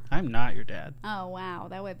get it. I'm not your dad. Oh wow,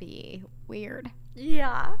 that would be weird.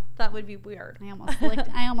 Yeah, that would be weird. I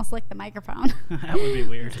almost licked the microphone. That would be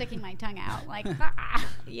weird. Sticking my tongue out like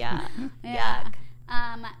Yeah. Yuck.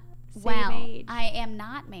 Well, age. I am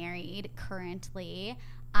not married currently.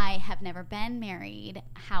 I have never been married.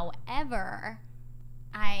 However,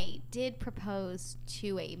 I did propose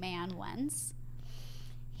to a man once.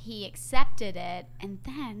 He accepted it, and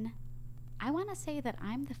then I want to say that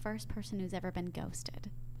I'm the first person who's ever been ghosted.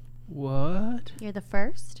 What? You're the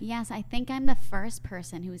first? Yes, I think I'm the first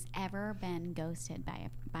person who's ever been ghosted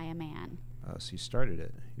by a man. Oh, so you started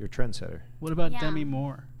it. You're a trendsetter. What about Yeah. Demi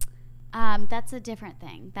Moore? That's a different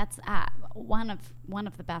thing. That's one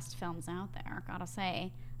of the best films out there. Gotta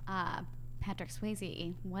say, Patrick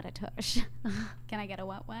Swayze, what a tush. Can I get a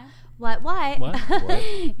what? What? What?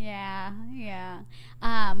 Yeah.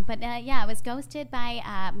 I was ghosted by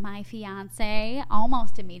my fiance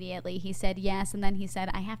almost immediately. He said yes, and then he said,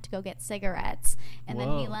 I have to go get cigarettes. And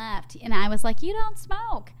then he left. And I was like, you don't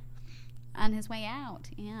smoke. On his way out,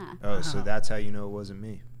 yeah. Oh, so that's how you know it wasn't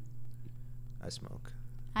me. I smoke.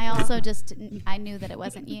 I also I knew that it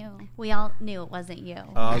wasn't you. We all knew it wasn't you.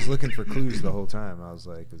 I was looking for clues the whole time. I was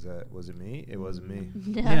like, was it me? It wasn't me.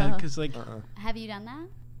 No. Yeah, because like, Have you done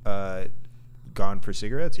that? Gone for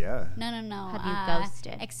cigarettes? Yeah. No. Have you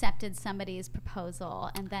ghosted? Accepted somebody's proposal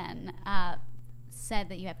and then said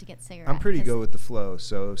that you have to get cigarettes. I'm pretty good with the flow.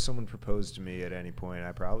 So if someone proposed to me at any point,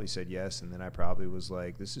 I probably said yes, and then I probably was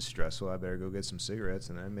like, this is stressful. I better go get some cigarettes,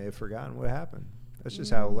 and I may have forgotten what happened. That's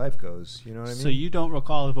just how life goes. You know what I mean? so you don't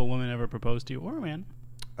recall if a woman ever proposed to you or a man?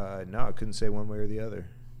 No, I couldn't say one way or the other.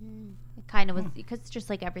 It kind of because just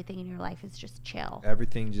like everything in your life is just chill.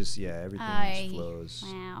 Everything just flows.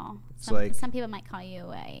 Wow. It's like some people might call you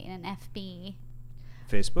an FB.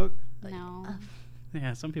 Facebook? No.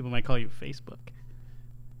 Yeah, some people might call you Facebook.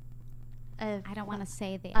 I don't want to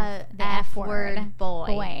say the F word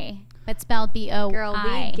boy. But spelled B-O-I. Girl,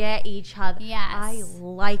 we get each other. Yes. I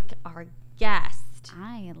like our guest.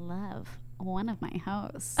 I love one of my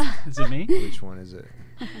hosts. Is it me? Which one is it?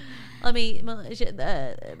 Probably the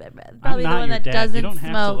one that doesn't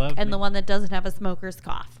smoke and the one that doesn't have a smoker's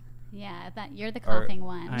cough. Yeah, you're the coughing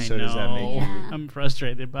one. I So know. does that make you? I'm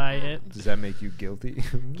frustrated by it. Does that make you guilty?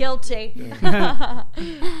 Guilty.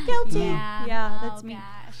 Guilty. Yeah, that's me.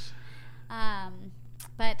 Gosh.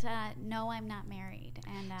 But no, I'm not married,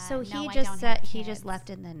 and so he no, just said he just left,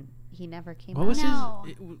 and then he never came. What was No.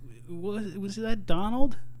 was that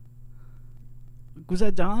Donald? Was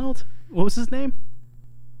that Donald? What was his name?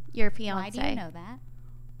 Your fiance. Why do you know that?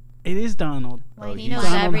 It is Donald. Oh, He knows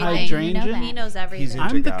Donald everything. Hydrangea? He knows everything. He's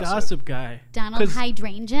I'm the gossip. gossip guy. Donald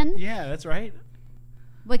Hydrangea? Yeah, that's right.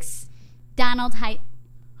 Like Donald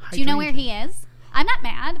Do you know where he is? I'm not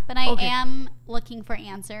mad, but I am looking for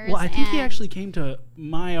answers. Well, I think he actually came to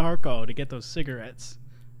my Arco to get those cigarettes.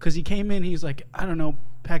 Because he came in, he's like, I don't know,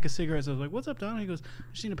 pack of cigarettes. I was like, what's up, Donald? He goes, I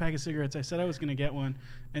just need a pack of cigarettes. I said I was going to get one.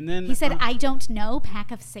 And then he said, I don't know, pack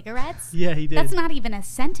of cigarettes? Yeah, he did. That's not even a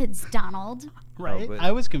sentence, Donald. Right? Oh,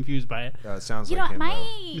 I was confused by it. It sounds You like know,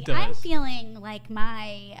 him, though. I'm feeling like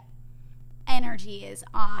my energy is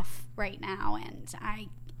off right now, and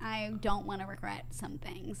I don't want to regret some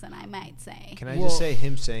things that I might say. Can I just say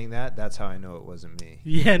him saying that? That's how I know it wasn't me.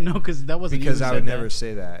 Yeah, no, because that wasn't Because you who I would said never that.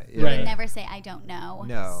 say that. You would never say, I don't know.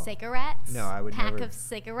 No. Cigarettes? No, I would pack never. of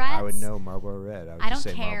cigarettes? I would know Marlboro Red. I would I just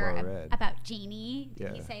don't say care Marlboro Red. about Jeannie.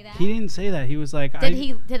 Did he Yeah. say that? He didn't say that. He was like,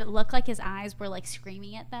 Did it look like his eyes were like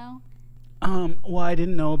screaming it though? Well, I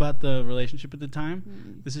didn't know about the relationship at the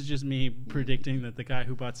time. This is just me predicting that the guy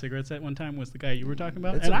who bought cigarettes at one time was the guy you were talking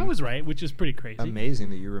about. That's And I was right, which is pretty crazy. Amazing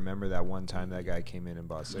that you remember that one time that guy came in and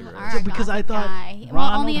bought cigarettes. All right, because I gossip thought guy. Well,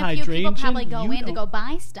 Ronald only a few people Hydrangea, probably go you in to don't- go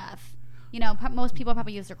buy stuff. You know, most people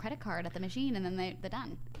probably use their credit card at the machine and then they're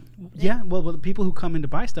done. Yeah, well, the people who come in to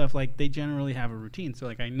buy stuff, like, they generally have a routine. So,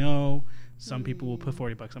 like, I know some people will put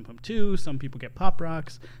 $40 on Pump 2, some people get Pop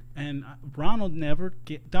Rocks, and Donald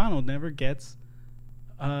never gets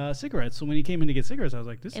cigarettes. So when he came in to get cigarettes, I was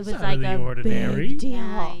like, this is out of the ordinary. Big deal.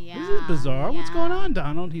 Yeah, This is bizarre. What's yeah. going on,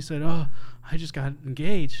 Donald? He said, oh, I just got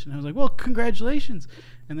engaged. And I was like, well, congratulations.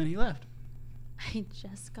 And then he left. I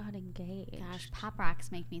just got engaged. Gosh, Pop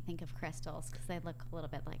Rocks make me think of crystals because they look a little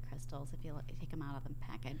bit like crystals if you take them out of the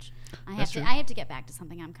package. I have to get back to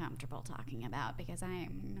something I'm comfortable talking about because I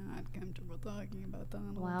am not comfortable talking about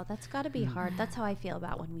Donald. Wow, that's got to be hard. That's how I feel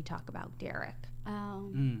about when we talk about Derek. Oh,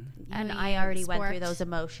 And I already went through those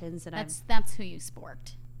emotions, and that's who you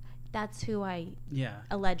sporked. that's who I Yeah.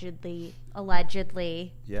 allegedly.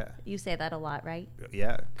 Yeah. You say that a lot, right?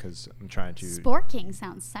 Yeah, because I'm trying to. Sporking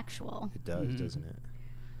sounds sexual. It does, Mhm. doesn't it?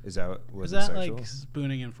 Was it Is that sexual? like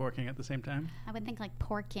spooning and forking at the same time? I would think like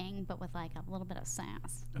porking, but with like a little bit of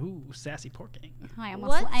sass. Ooh, sassy porking. I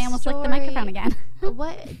What almost licked the story- microphone again.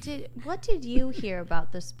 What did you hear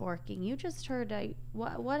about the sporking? You just heard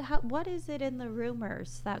what is it in the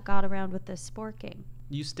rumors that got around with the sporking?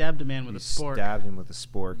 You stabbed a man with You a spork. stabbed him with a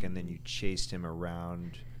spork, and then you chased him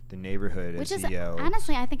around the neighborhood Which as is he yelled.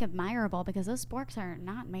 honestly, I think, admirable because those sporks are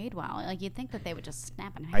not made well. Like you'd think that they would just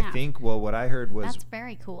snap in half. I think. Well, what I heard was that's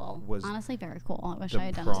very cool. was Honestly, very cool. I wish the I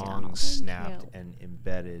had done as prong Donald. snapped you. and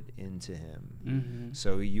embedded into him. Mm-hmm.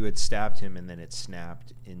 So you had stabbed him, and then it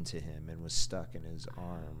snapped into him and was stuck in his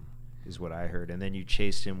arm, is what I heard. And then you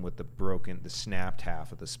chased him with the snapped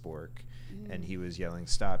half of the spork, and he was yelling,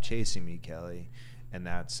 "Stop chasing me, Kelly!" And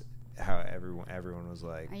that's how everyone was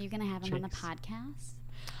like, Are you going to have him on the Chase. podcast?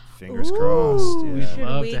 fingers Ooh, crossed. we Yeah. should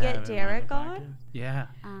Love we to get have him Derek the on? podcast. Yeah.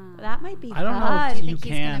 That might be I don't know fun. if you Think he's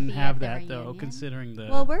gonna can be have at the that though, reunion? considering the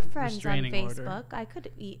Well, we're friends on restraining order. Facebook.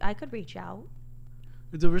 I could reach out.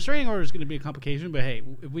 The restraining order is going to be a complication, but hey,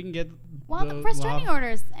 if we can get Well, the restraining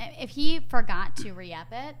orders, if he forgot to re-up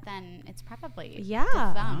it, then it's probably Yeah.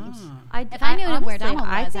 defunct. Ah. If I knew honestly, where Donald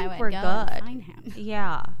I was, think I would we're go good. and find him.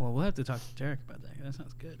 Yeah, Well, we'll have to talk to Derek about that. That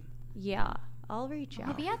sounds good. yeah. I'll reach He'll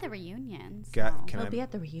out. be at the reunion. So. He'll be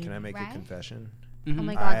at the reunion. Can I make Right? a confession? Mhm. Oh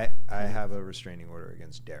my God. I have a restraining order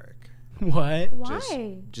against Derek. What?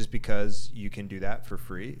 Why? Just because you can do that for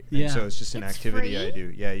free. Yeah. And so it's just an It's activity I free?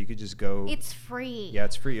 do. Yeah, you could just go. It's free. Yeah,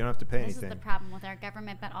 it's free. You don't have to pay This anything. is the problem with our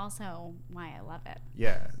government, but also why I love it.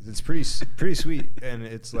 Yeah, it's pretty sweet, and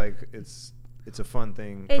it's like it's a fun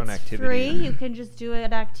thing, fun It's activity. free. You can just do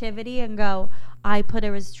an activity and go, I put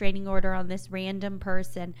a restraining order on this random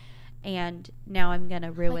person, and now I'm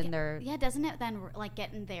gonna ruin their. Yeah, doesn't it then like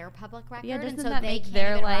get in their public record? Yeah, doesn't and so that they make can't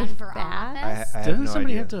their even run life for bad? office? I have Doesn't no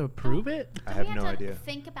somebody idea. have to approve it? I have no to idea.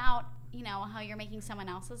 Think about how you're making someone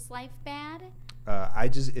else's life bad.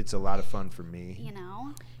 It's a lot of fun for me. You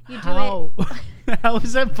know. You do How? How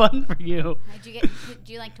is that fun for you? Do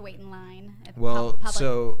you like to wait in line at Well,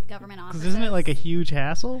 public government offices? Because isn't it like a huge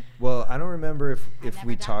hassle? Well, I don't remember if never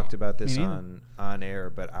we done talked it. about this Me neither. on air,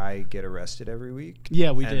 but I get arrested every week.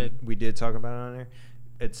 Yeah, we And did. We did talk about it on air.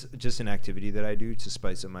 It's just an activity that I do to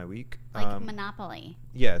spice up my week. Like Monopoly.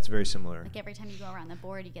 Yeah, it's very similar. Like every time you go around the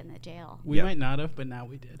board, you get in the jail. We Yeah. might not have, but now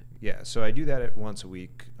we did. Yeah, so I do that once a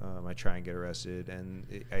week. I try and get arrested, and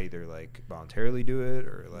I either like voluntarily do it,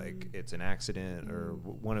 or like it's an accident, or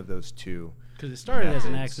one of those two. Because it started as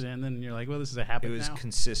an Yeah. accident, and then you're like, well, this is a habit It was now.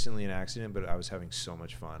 consistently an accident, but I was having so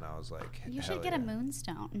much fun. I was like, You hell should get a yeah.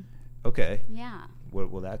 moonstone. Okay, Yeah. what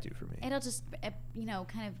will that do for me? It'll just,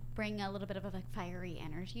 kind of bring a little bit of a fiery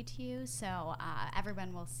energy to you. So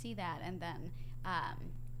everyone will see that, and then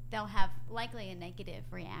they'll have likely a negative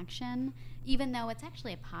reaction, even though it's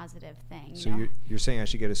actually a positive thing. So you're saying I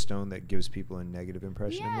should get a stone that gives people a negative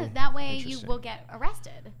impression of Yeah, me? that way you Interesting. will get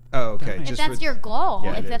arrested. Oh, okay. Nice. If Just that's for- your goal.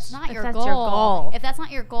 Yeah, if it that's is. not If your that's goal. your goal. If that's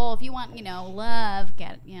not your goal, if you want, love,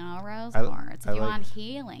 get, rose quartz. If I you like- want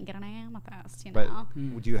healing, get an amethyst, But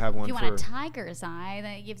Mm. do you have If one you for? want a tiger's eye,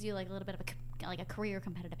 that gives you like a little bit of a career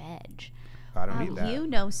competitive edge. I don't need that. You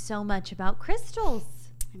know so much about crystals.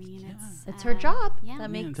 I mean, It's her job. Yeah. That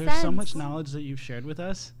Man, makes there's sense. so much knowledge that you've shared with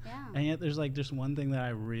us, Yeah. and yet there's like just one thing that I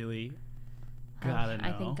really gotta know.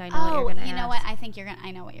 I think I know what you're gonna you know ask. what? I think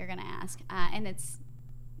I know what you're gonna ask, and it's.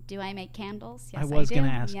 Do I make candles? Yes, I was do. gonna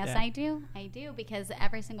ask Yes, that. I do. I do because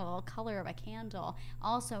every single color of a candle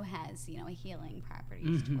also has, a healing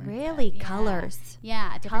properties. Mhm. towards Really? it. Yeah. Colors.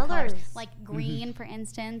 Yeah, different colors. Colors. Like green, for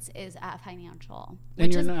instance, is financial. And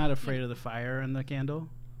which you're is- not afraid of the fire in the candle?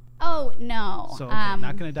 Oh no. So, okay,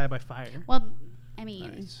 not going to die by fire. Well, I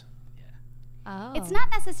mean, Nice. Oh. it's not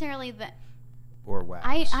necessarily that. Or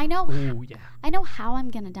wax. I know. Ooh, yeah. I know how I'm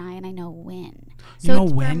gonna die, and I know when. You know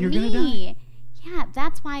for when you're gonna me, yeah,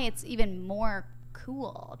 that's why it's even more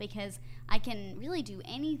cool because I can really do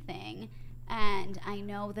anything, and I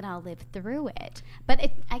know that I'll live through it.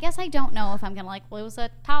 But I guess I don't know if I'm gonna lose a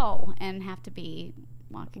toe and have to be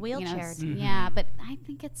walking Wheelchaired. Mhm. Yeah, but I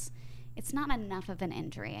think it's not enough of an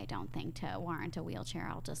injury. I don't think to warrant a wheelchair.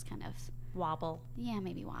 I'll just kind of. Wobble. Yeah,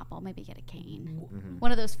 maybe wobble, maybe get a cane. Mhm.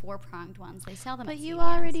 One of those 4-pronged ones. They sell them But at you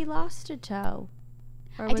CVS. already lost a toe.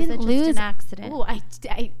 Or I was didn't it just lose an accident? Ooh, I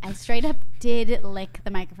straight up did lick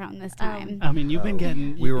the microphone this time. I mean, you've been Oh.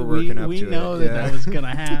 getting. We were working up we to it, know that yeah. that was going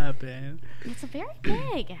to happen. It's a very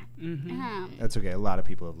big. Mhm. That's okay. A lot of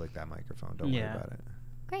people have licked that microphone. Don't Yeah. worry about it.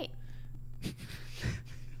 Great.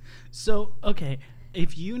 So, okay,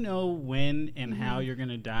 if you know when and how you're going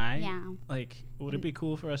to die, Yeah. would it be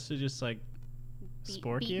cool for us to just,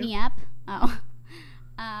 spork beat you? me up. Oh.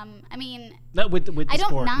 I mean, That, with the I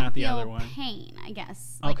don't spork, not the feel other one. pain, I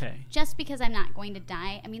guess. Okay. Just because I'm not going to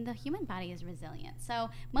die, I mean, the human body is resilient. So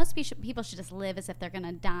most people should just live as if they're going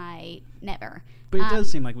to die never. But it does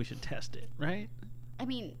seem like we should test it, right? I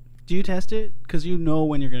mean, Do you test it? Because you know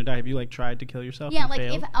when you're going to die. Have you, tried to kill yourself yeah, and like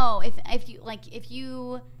failed? if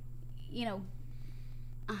you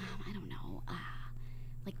I don't know,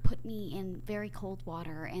 put me in very cold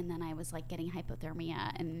water and then I was getting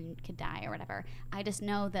hypothermia and could die or whatever. I just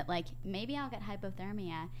know that maybe I'll get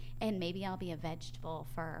hypothermia and maybe I'll be a vegetable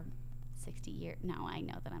for 60 years. No, I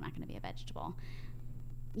know that I'm not going to be a vegetable.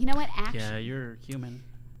 You know what? Actually, Yeah, you're human.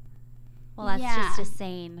 Well, that's Yeah. just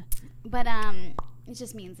insane. but it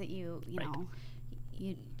just means that you Right. know,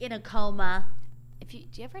 you In a coma. do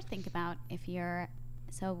you ever think about if you're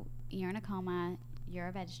in a coma, you're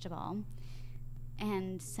a vegetable,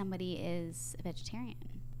 and somebody is a vegetarian?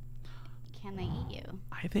 Can they eat you?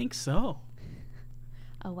 I think so.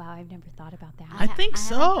 Oh, wow. I've never thought about that. I think I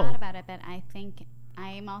so. haven't thought about it, but I think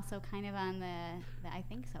I'm also kind of on the I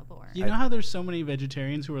think so board. You know how there's so many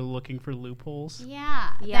vegetarians who are looking for loopholes?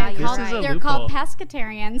 Yeah, Yeah, they're you're called, right. they're called Loophole.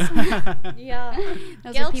 pescatarians. Yeah.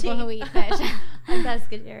 Those are people who eat fish. I'm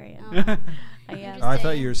pescatarian. Oh. I am. Oh, I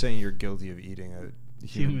thought you were saying you're guilty of eating a human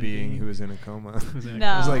Human being being. who is in a coma. No.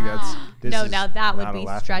 I was like, that's this No, is now that would not a be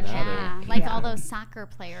laughing stretching. matter. Yeah, Yeah. all those soccer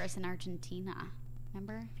players in Argentina.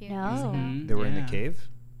 Remember? If you No. see that? Mhm. They were in Yeah. the cave.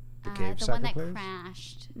 The cave the soccer one that players.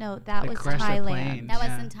 crashed. No, that They was crashed their plane. Thailand. That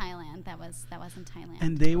Yeah. was in Thailand. That was in Thailand.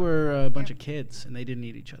 And they were a bunch of kids, and they didn't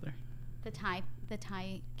eat each other. The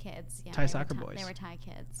Thai kids. Yeah, Thai soccer boys. They were Thai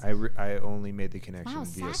kids. I only made the connection Wow,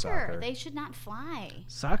 via soccer. soccer. They should not fly.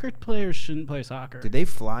 Soccer players shouldn't play soccer. Did they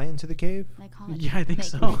fly into the cave? They call it. Yeah, I think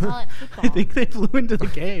so. They call it football. I think they flew into the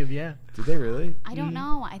cave. Yeah. Did they really? I don't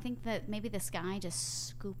know. I think that maybe the sky just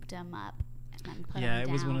scooped them up and then put Yeah, them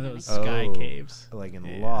it was down one of and those they- sky caves. Like in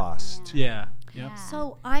Yeah. Lost. Yeah. Yep. Yeah.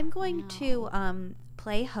 So I'm going to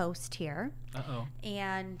play host here Uh-oh.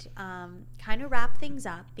 and kind of wrap things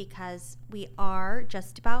up because we are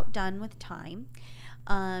just about done with time.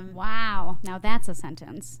 Wow. Now that's a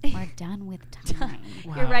sentence. We're done with time.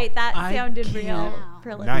 You're right. That I sounded can't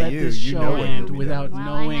real. Not Let you. this You show know what end you'll be without done.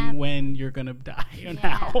 Well, I knowing have- when you're gonna die. Yeah.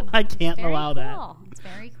 Now I can't Very allow that. cool. It's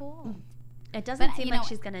very cool. It doesn't But, seem you like know-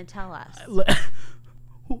 she's going to tell us.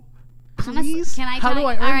 Please? Can I How tell do you?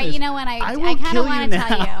 I earn All right, this? you know what? I will kind kill of you want to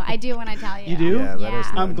tell you. now. I do want to tell you. You do? Yeah, let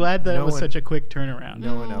us know. I'm glad that No it was one- such a quick turnaround.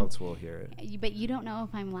 No one else will hear it. But you don't know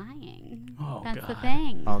if I'm lying. Oh, That's the God.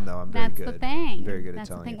 thing. Oh, no, I'm very That's good. the thing. Very good at That's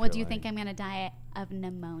telling the thing. if What you're do you think lying. I'm going to die of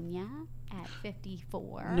pneumonia at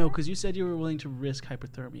 54? No, because you said you were willing to risk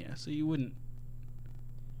hypothermia, so you wouldn't.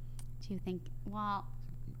 Do you think? Well,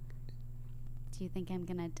 do you think I'm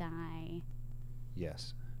going to die?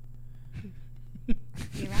 Yes.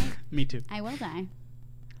 You're right. Me too. I will die.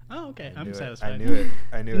 Oh, okay. I I'm knew it. satisfied. I knew it.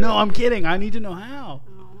 I knew it. No, I'm kidding. I need to know how.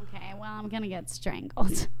 Oh, okay. Well, I'm going to get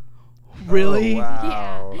strangled. Really? Oh,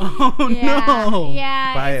 wow. Oh Yeah. no.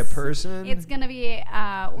 Yeah. By a it's- person? It's gonna be,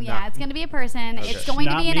 it's gonna be a person. Okay. It's going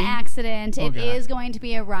to Not be an me? accident. Oh, It God. is going to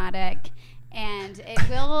be erotic, and it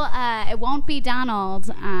will. It won't be Donald.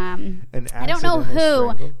 An I don't know accidental who,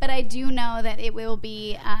 strangle? but I do know that it will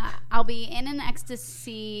be. I'll be in an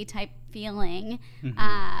ecstasy type feeling,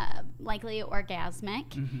 likely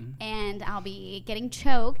orgasmic, and I'll be getting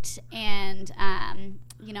choked, and I'm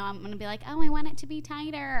gonna be like, oh, I want it to be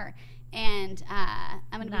tighter. And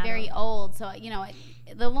I'm going to be very old. So,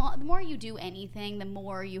 the more you do anything, the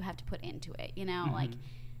more you have to put into it, like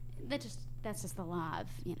that's just the law of,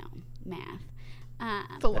 math.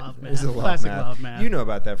 The law of There's math. a law of Classic math. law of math. You know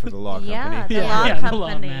about that from the law Yeah, company. the law the law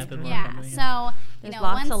of company. math. The law Yeah. company, So, There's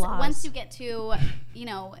lots of laws. once you get to,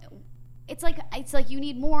 it's like you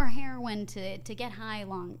need more heroin to get high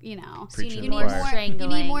long, So Preach you to need the more choir.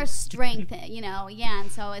 Strangling. you need more strength, yeah,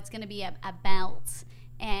 and so it's going to be a belt.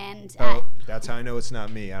 And Oh, that's how I know it's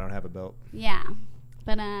not me. I don't have a belt. yeah.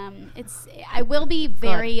 But I will be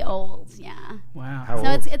very old, yeah. Wow. How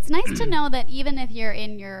So old? it's nice to know that even if you're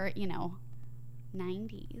in your,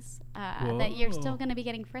 90s, that you're still Whoa. going to be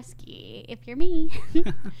getting frisky if you're me.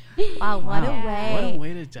 Wow, what a Wow. way. What a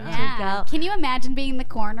way to die. Yeah. go. Can you imagine being in the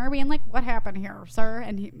corner, being like, "What happened here, sir?"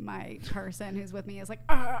 And my person who's with me is like,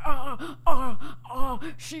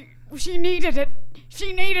 she needed it.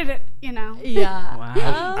 She needed it. Yeah. Wow.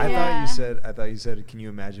 I yeah. thought you said, can you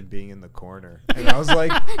imagine being in the corner? And I was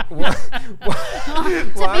like, what?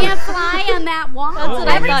 To be a fly on that wall. That's what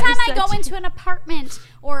I Every thought time you I said go too. into an apartment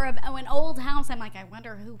or an old house, I'm like, I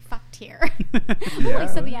wonder who fucked here. Yeah. I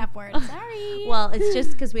said the F word. Sorry. Well, it's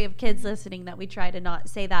just because we have kids listening that we try to not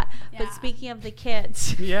say that. Yeah. But speaking of the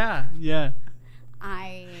kids, Yeah. Yeah.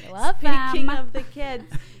 I love speaking them. of the kids,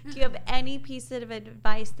 do you have any piece of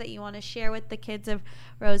advice that you want to share with the kids of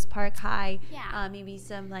Rose Park High? Yeah. Maybe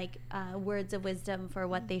some words of wisdom for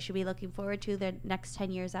what they should be looking forward to the next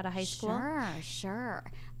 10 years out of high school? Sure.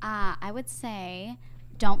 I would say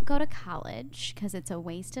don't go to college because it's a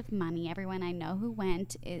waste of money. Everyone I know who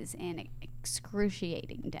went is in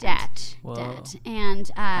excruciating debt. Whoa. Debt.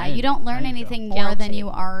 And I you don't learn didn't go. anything more than Guilty. you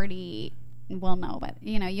already will know. But,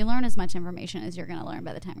 you learn as much information as you're going to learn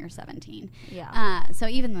by the time you're 17. Yeah. So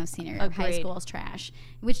even though senior year of high Agreed. school is trash,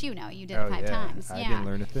 which you did Oh, it 5 yeah. times. I Yeah. didn't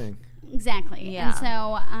learn a thing. Exactly. Yeah. And so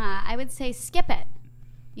I would say skip it.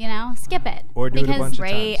 Skip it. Or do it a Because bunch of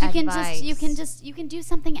great times. you can do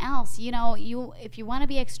something else. If you want to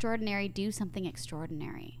be extraordinary, do something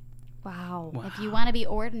extraordinary. Wow. Wow. If you want to be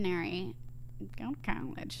ordinary, go to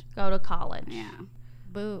college. Go to college. Yeah.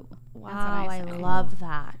 Boo. Wow, I That's what I say. love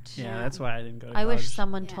that. Yeah, that's why I didn't go to I wish college.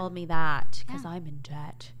 someone Yeah. told me that because Yeah. I'm in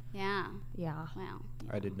debt. Yeah. Yeah. Well.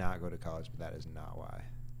 I did not go to college, but that is not why.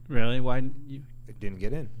 Really? Why didn't you? I didn't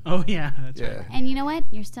get in. Oh, yeah. That's Yeah. right. And you know what?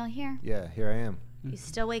 You're still here. Yeah, here I am. You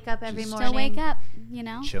still wake up every Just morning. Still wake up.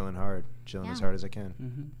 Chilling hard. Chilling Yeah. as hard as I can.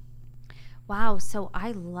 Mm-hmm. Wow, so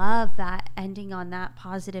I love that ending on that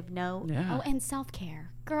positive note. Yeah. Oh, and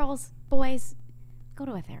self-care. Girls, boys, go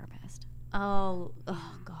to a therapist. Oh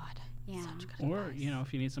God. Yeah. Such good Or, advice.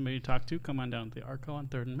 if you need somebody to talk to, come on down to the Arco on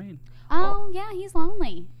 3rd and Main. Oh, yeah, he's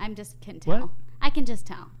lonely. Can tell. What? I can just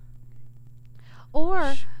tell.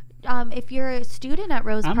 Or if you're a student at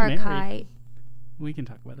Rose I'm Park married. High. We can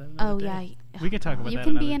talk about that another day. Yeah. We can talk about You that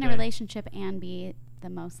can another be in day. a relationship and be the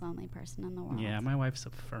most lonely person in the world. Yeah, my wife's a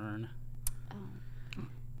fern. Oh.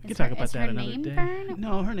 We can talk about is that her another name day. Fern?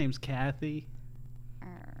 No, her name's Kathy.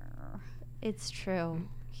 It's true.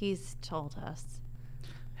 He's told us.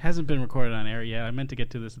 Hasn't been recorded on air yet. I meant to get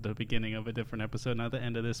to this at the beginning of a different episode, not the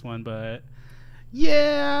end of this one, but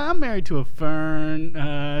yeah, I'm married to a fern.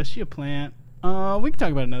 She a plant. We can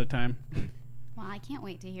talk about it another time. Well, I can't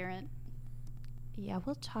wait to hear it. Yeah,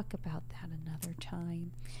 we'll talk about that another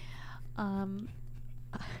time.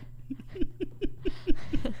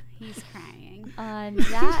 He's crying. On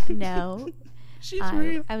that note, She's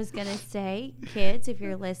real. I was going to say, kids, if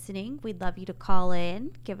you're listening, we'd love you to call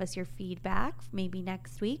in, give us your feedback, maybe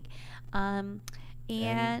next week. And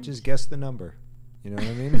just guess the number. You know what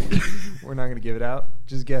I mean? We're not going to give it out.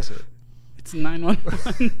 Just guess it. It's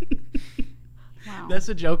 911. Wow. That's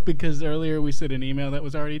a joke because earlier we said an email that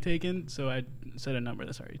was already taken, so I said a number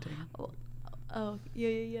that's already taken. Oh,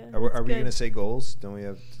 yeah. Are we going to say goals? Don't we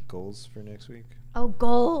have goals for next week? Oh,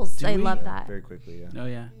 goals. Do I we? love that. Very quickly, yeah. Oh,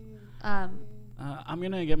 yeah. I'm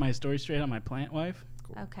going to get my story straight on my plant wife.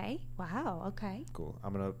 Cool. Okay. Wow. Okay. Cool.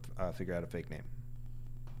 I'm going to figure out a fake name.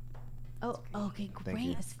 Oh, okay. Thank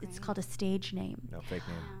you. Great. It's called a stage name. No, fake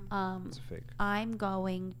name. It's a fake. I'm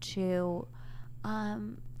going to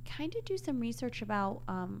kind of do some research about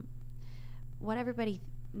what everybody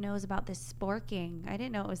knows about this sporking. I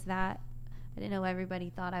didn't know it was that. I didn't know everybody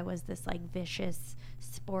thought I was this like vicious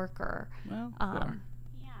sporker. Well, Yeah,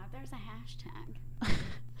 there's a hashtag.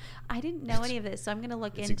 I didn't know any of this, so I'm going to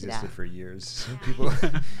look into existed that. for years. Yeah. People.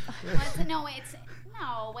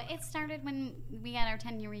 It started when we got our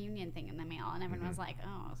 10-year reunion thing in the mail, and everyone was like,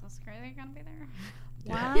 "Oh, is this crazy gonna be there?"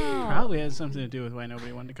 Wow. Probably has something to do with why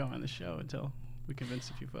nobody wanted to come on the show until we convinced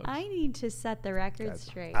a few folks. I need to set the record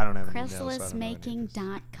straight. I don't have any emails, so I don't know any of this.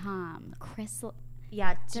 Chrysalismaking.com.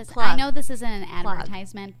 Yeah, I know this isn't an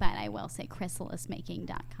advertisement, but I will say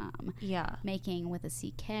chrysalismaking.com. Yeah. Making with a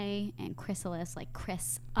CK and chrysalis, like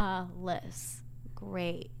chrysalis.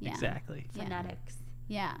 Great. Yeah. Exactly. Yeah. Phonetics.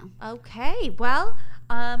 Yeah. Okay. Well,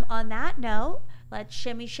 on that note, let's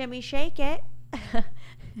shimmy, shake it.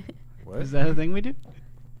 What? Is that a thing we do?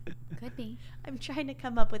 Could be. I'm trying to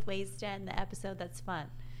come up with ways to end the episode that's fun.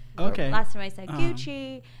 Okay. Last time I said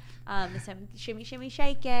Gucci. This time shimmy,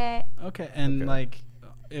 shake it. Okay, and I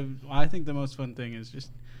think the most fun thing is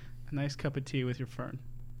just a nice cup of tea with your fern.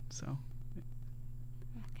 So.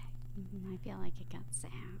 Okay. I feel like it got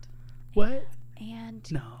sad. What?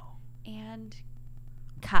 And No.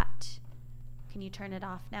 Cut. Can you turn it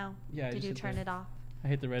off now? Yeah. Did you turn it off? I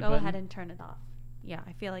hit the red Go button. ahead and turn it off. Yeah,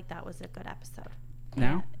 I feel like that was a good episode.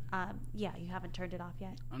 Now? Yeah, you haven't turned it off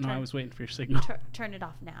yet. Oh, no, I was waiting for your signal. Turn it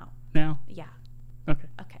off now. Now? Yeah. Okay.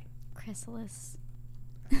 Okay.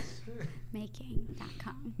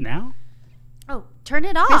 Chrysalismaking.com. Now? Oh, turn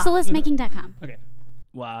it off. Chrysalismaking.com. Okay.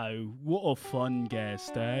 Wow, what a fun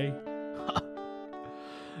guest, eh?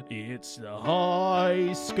 It's the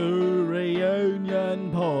High School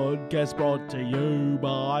Reunion podcast brought to you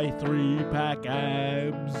by 3-Pack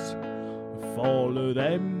Abs. Follow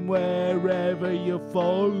them wherever you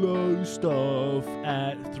follow stuff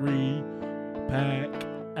at 3-Pack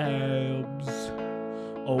Abs.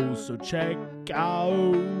 Also check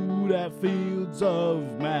out at Fields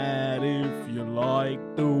of Mad if you like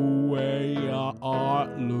the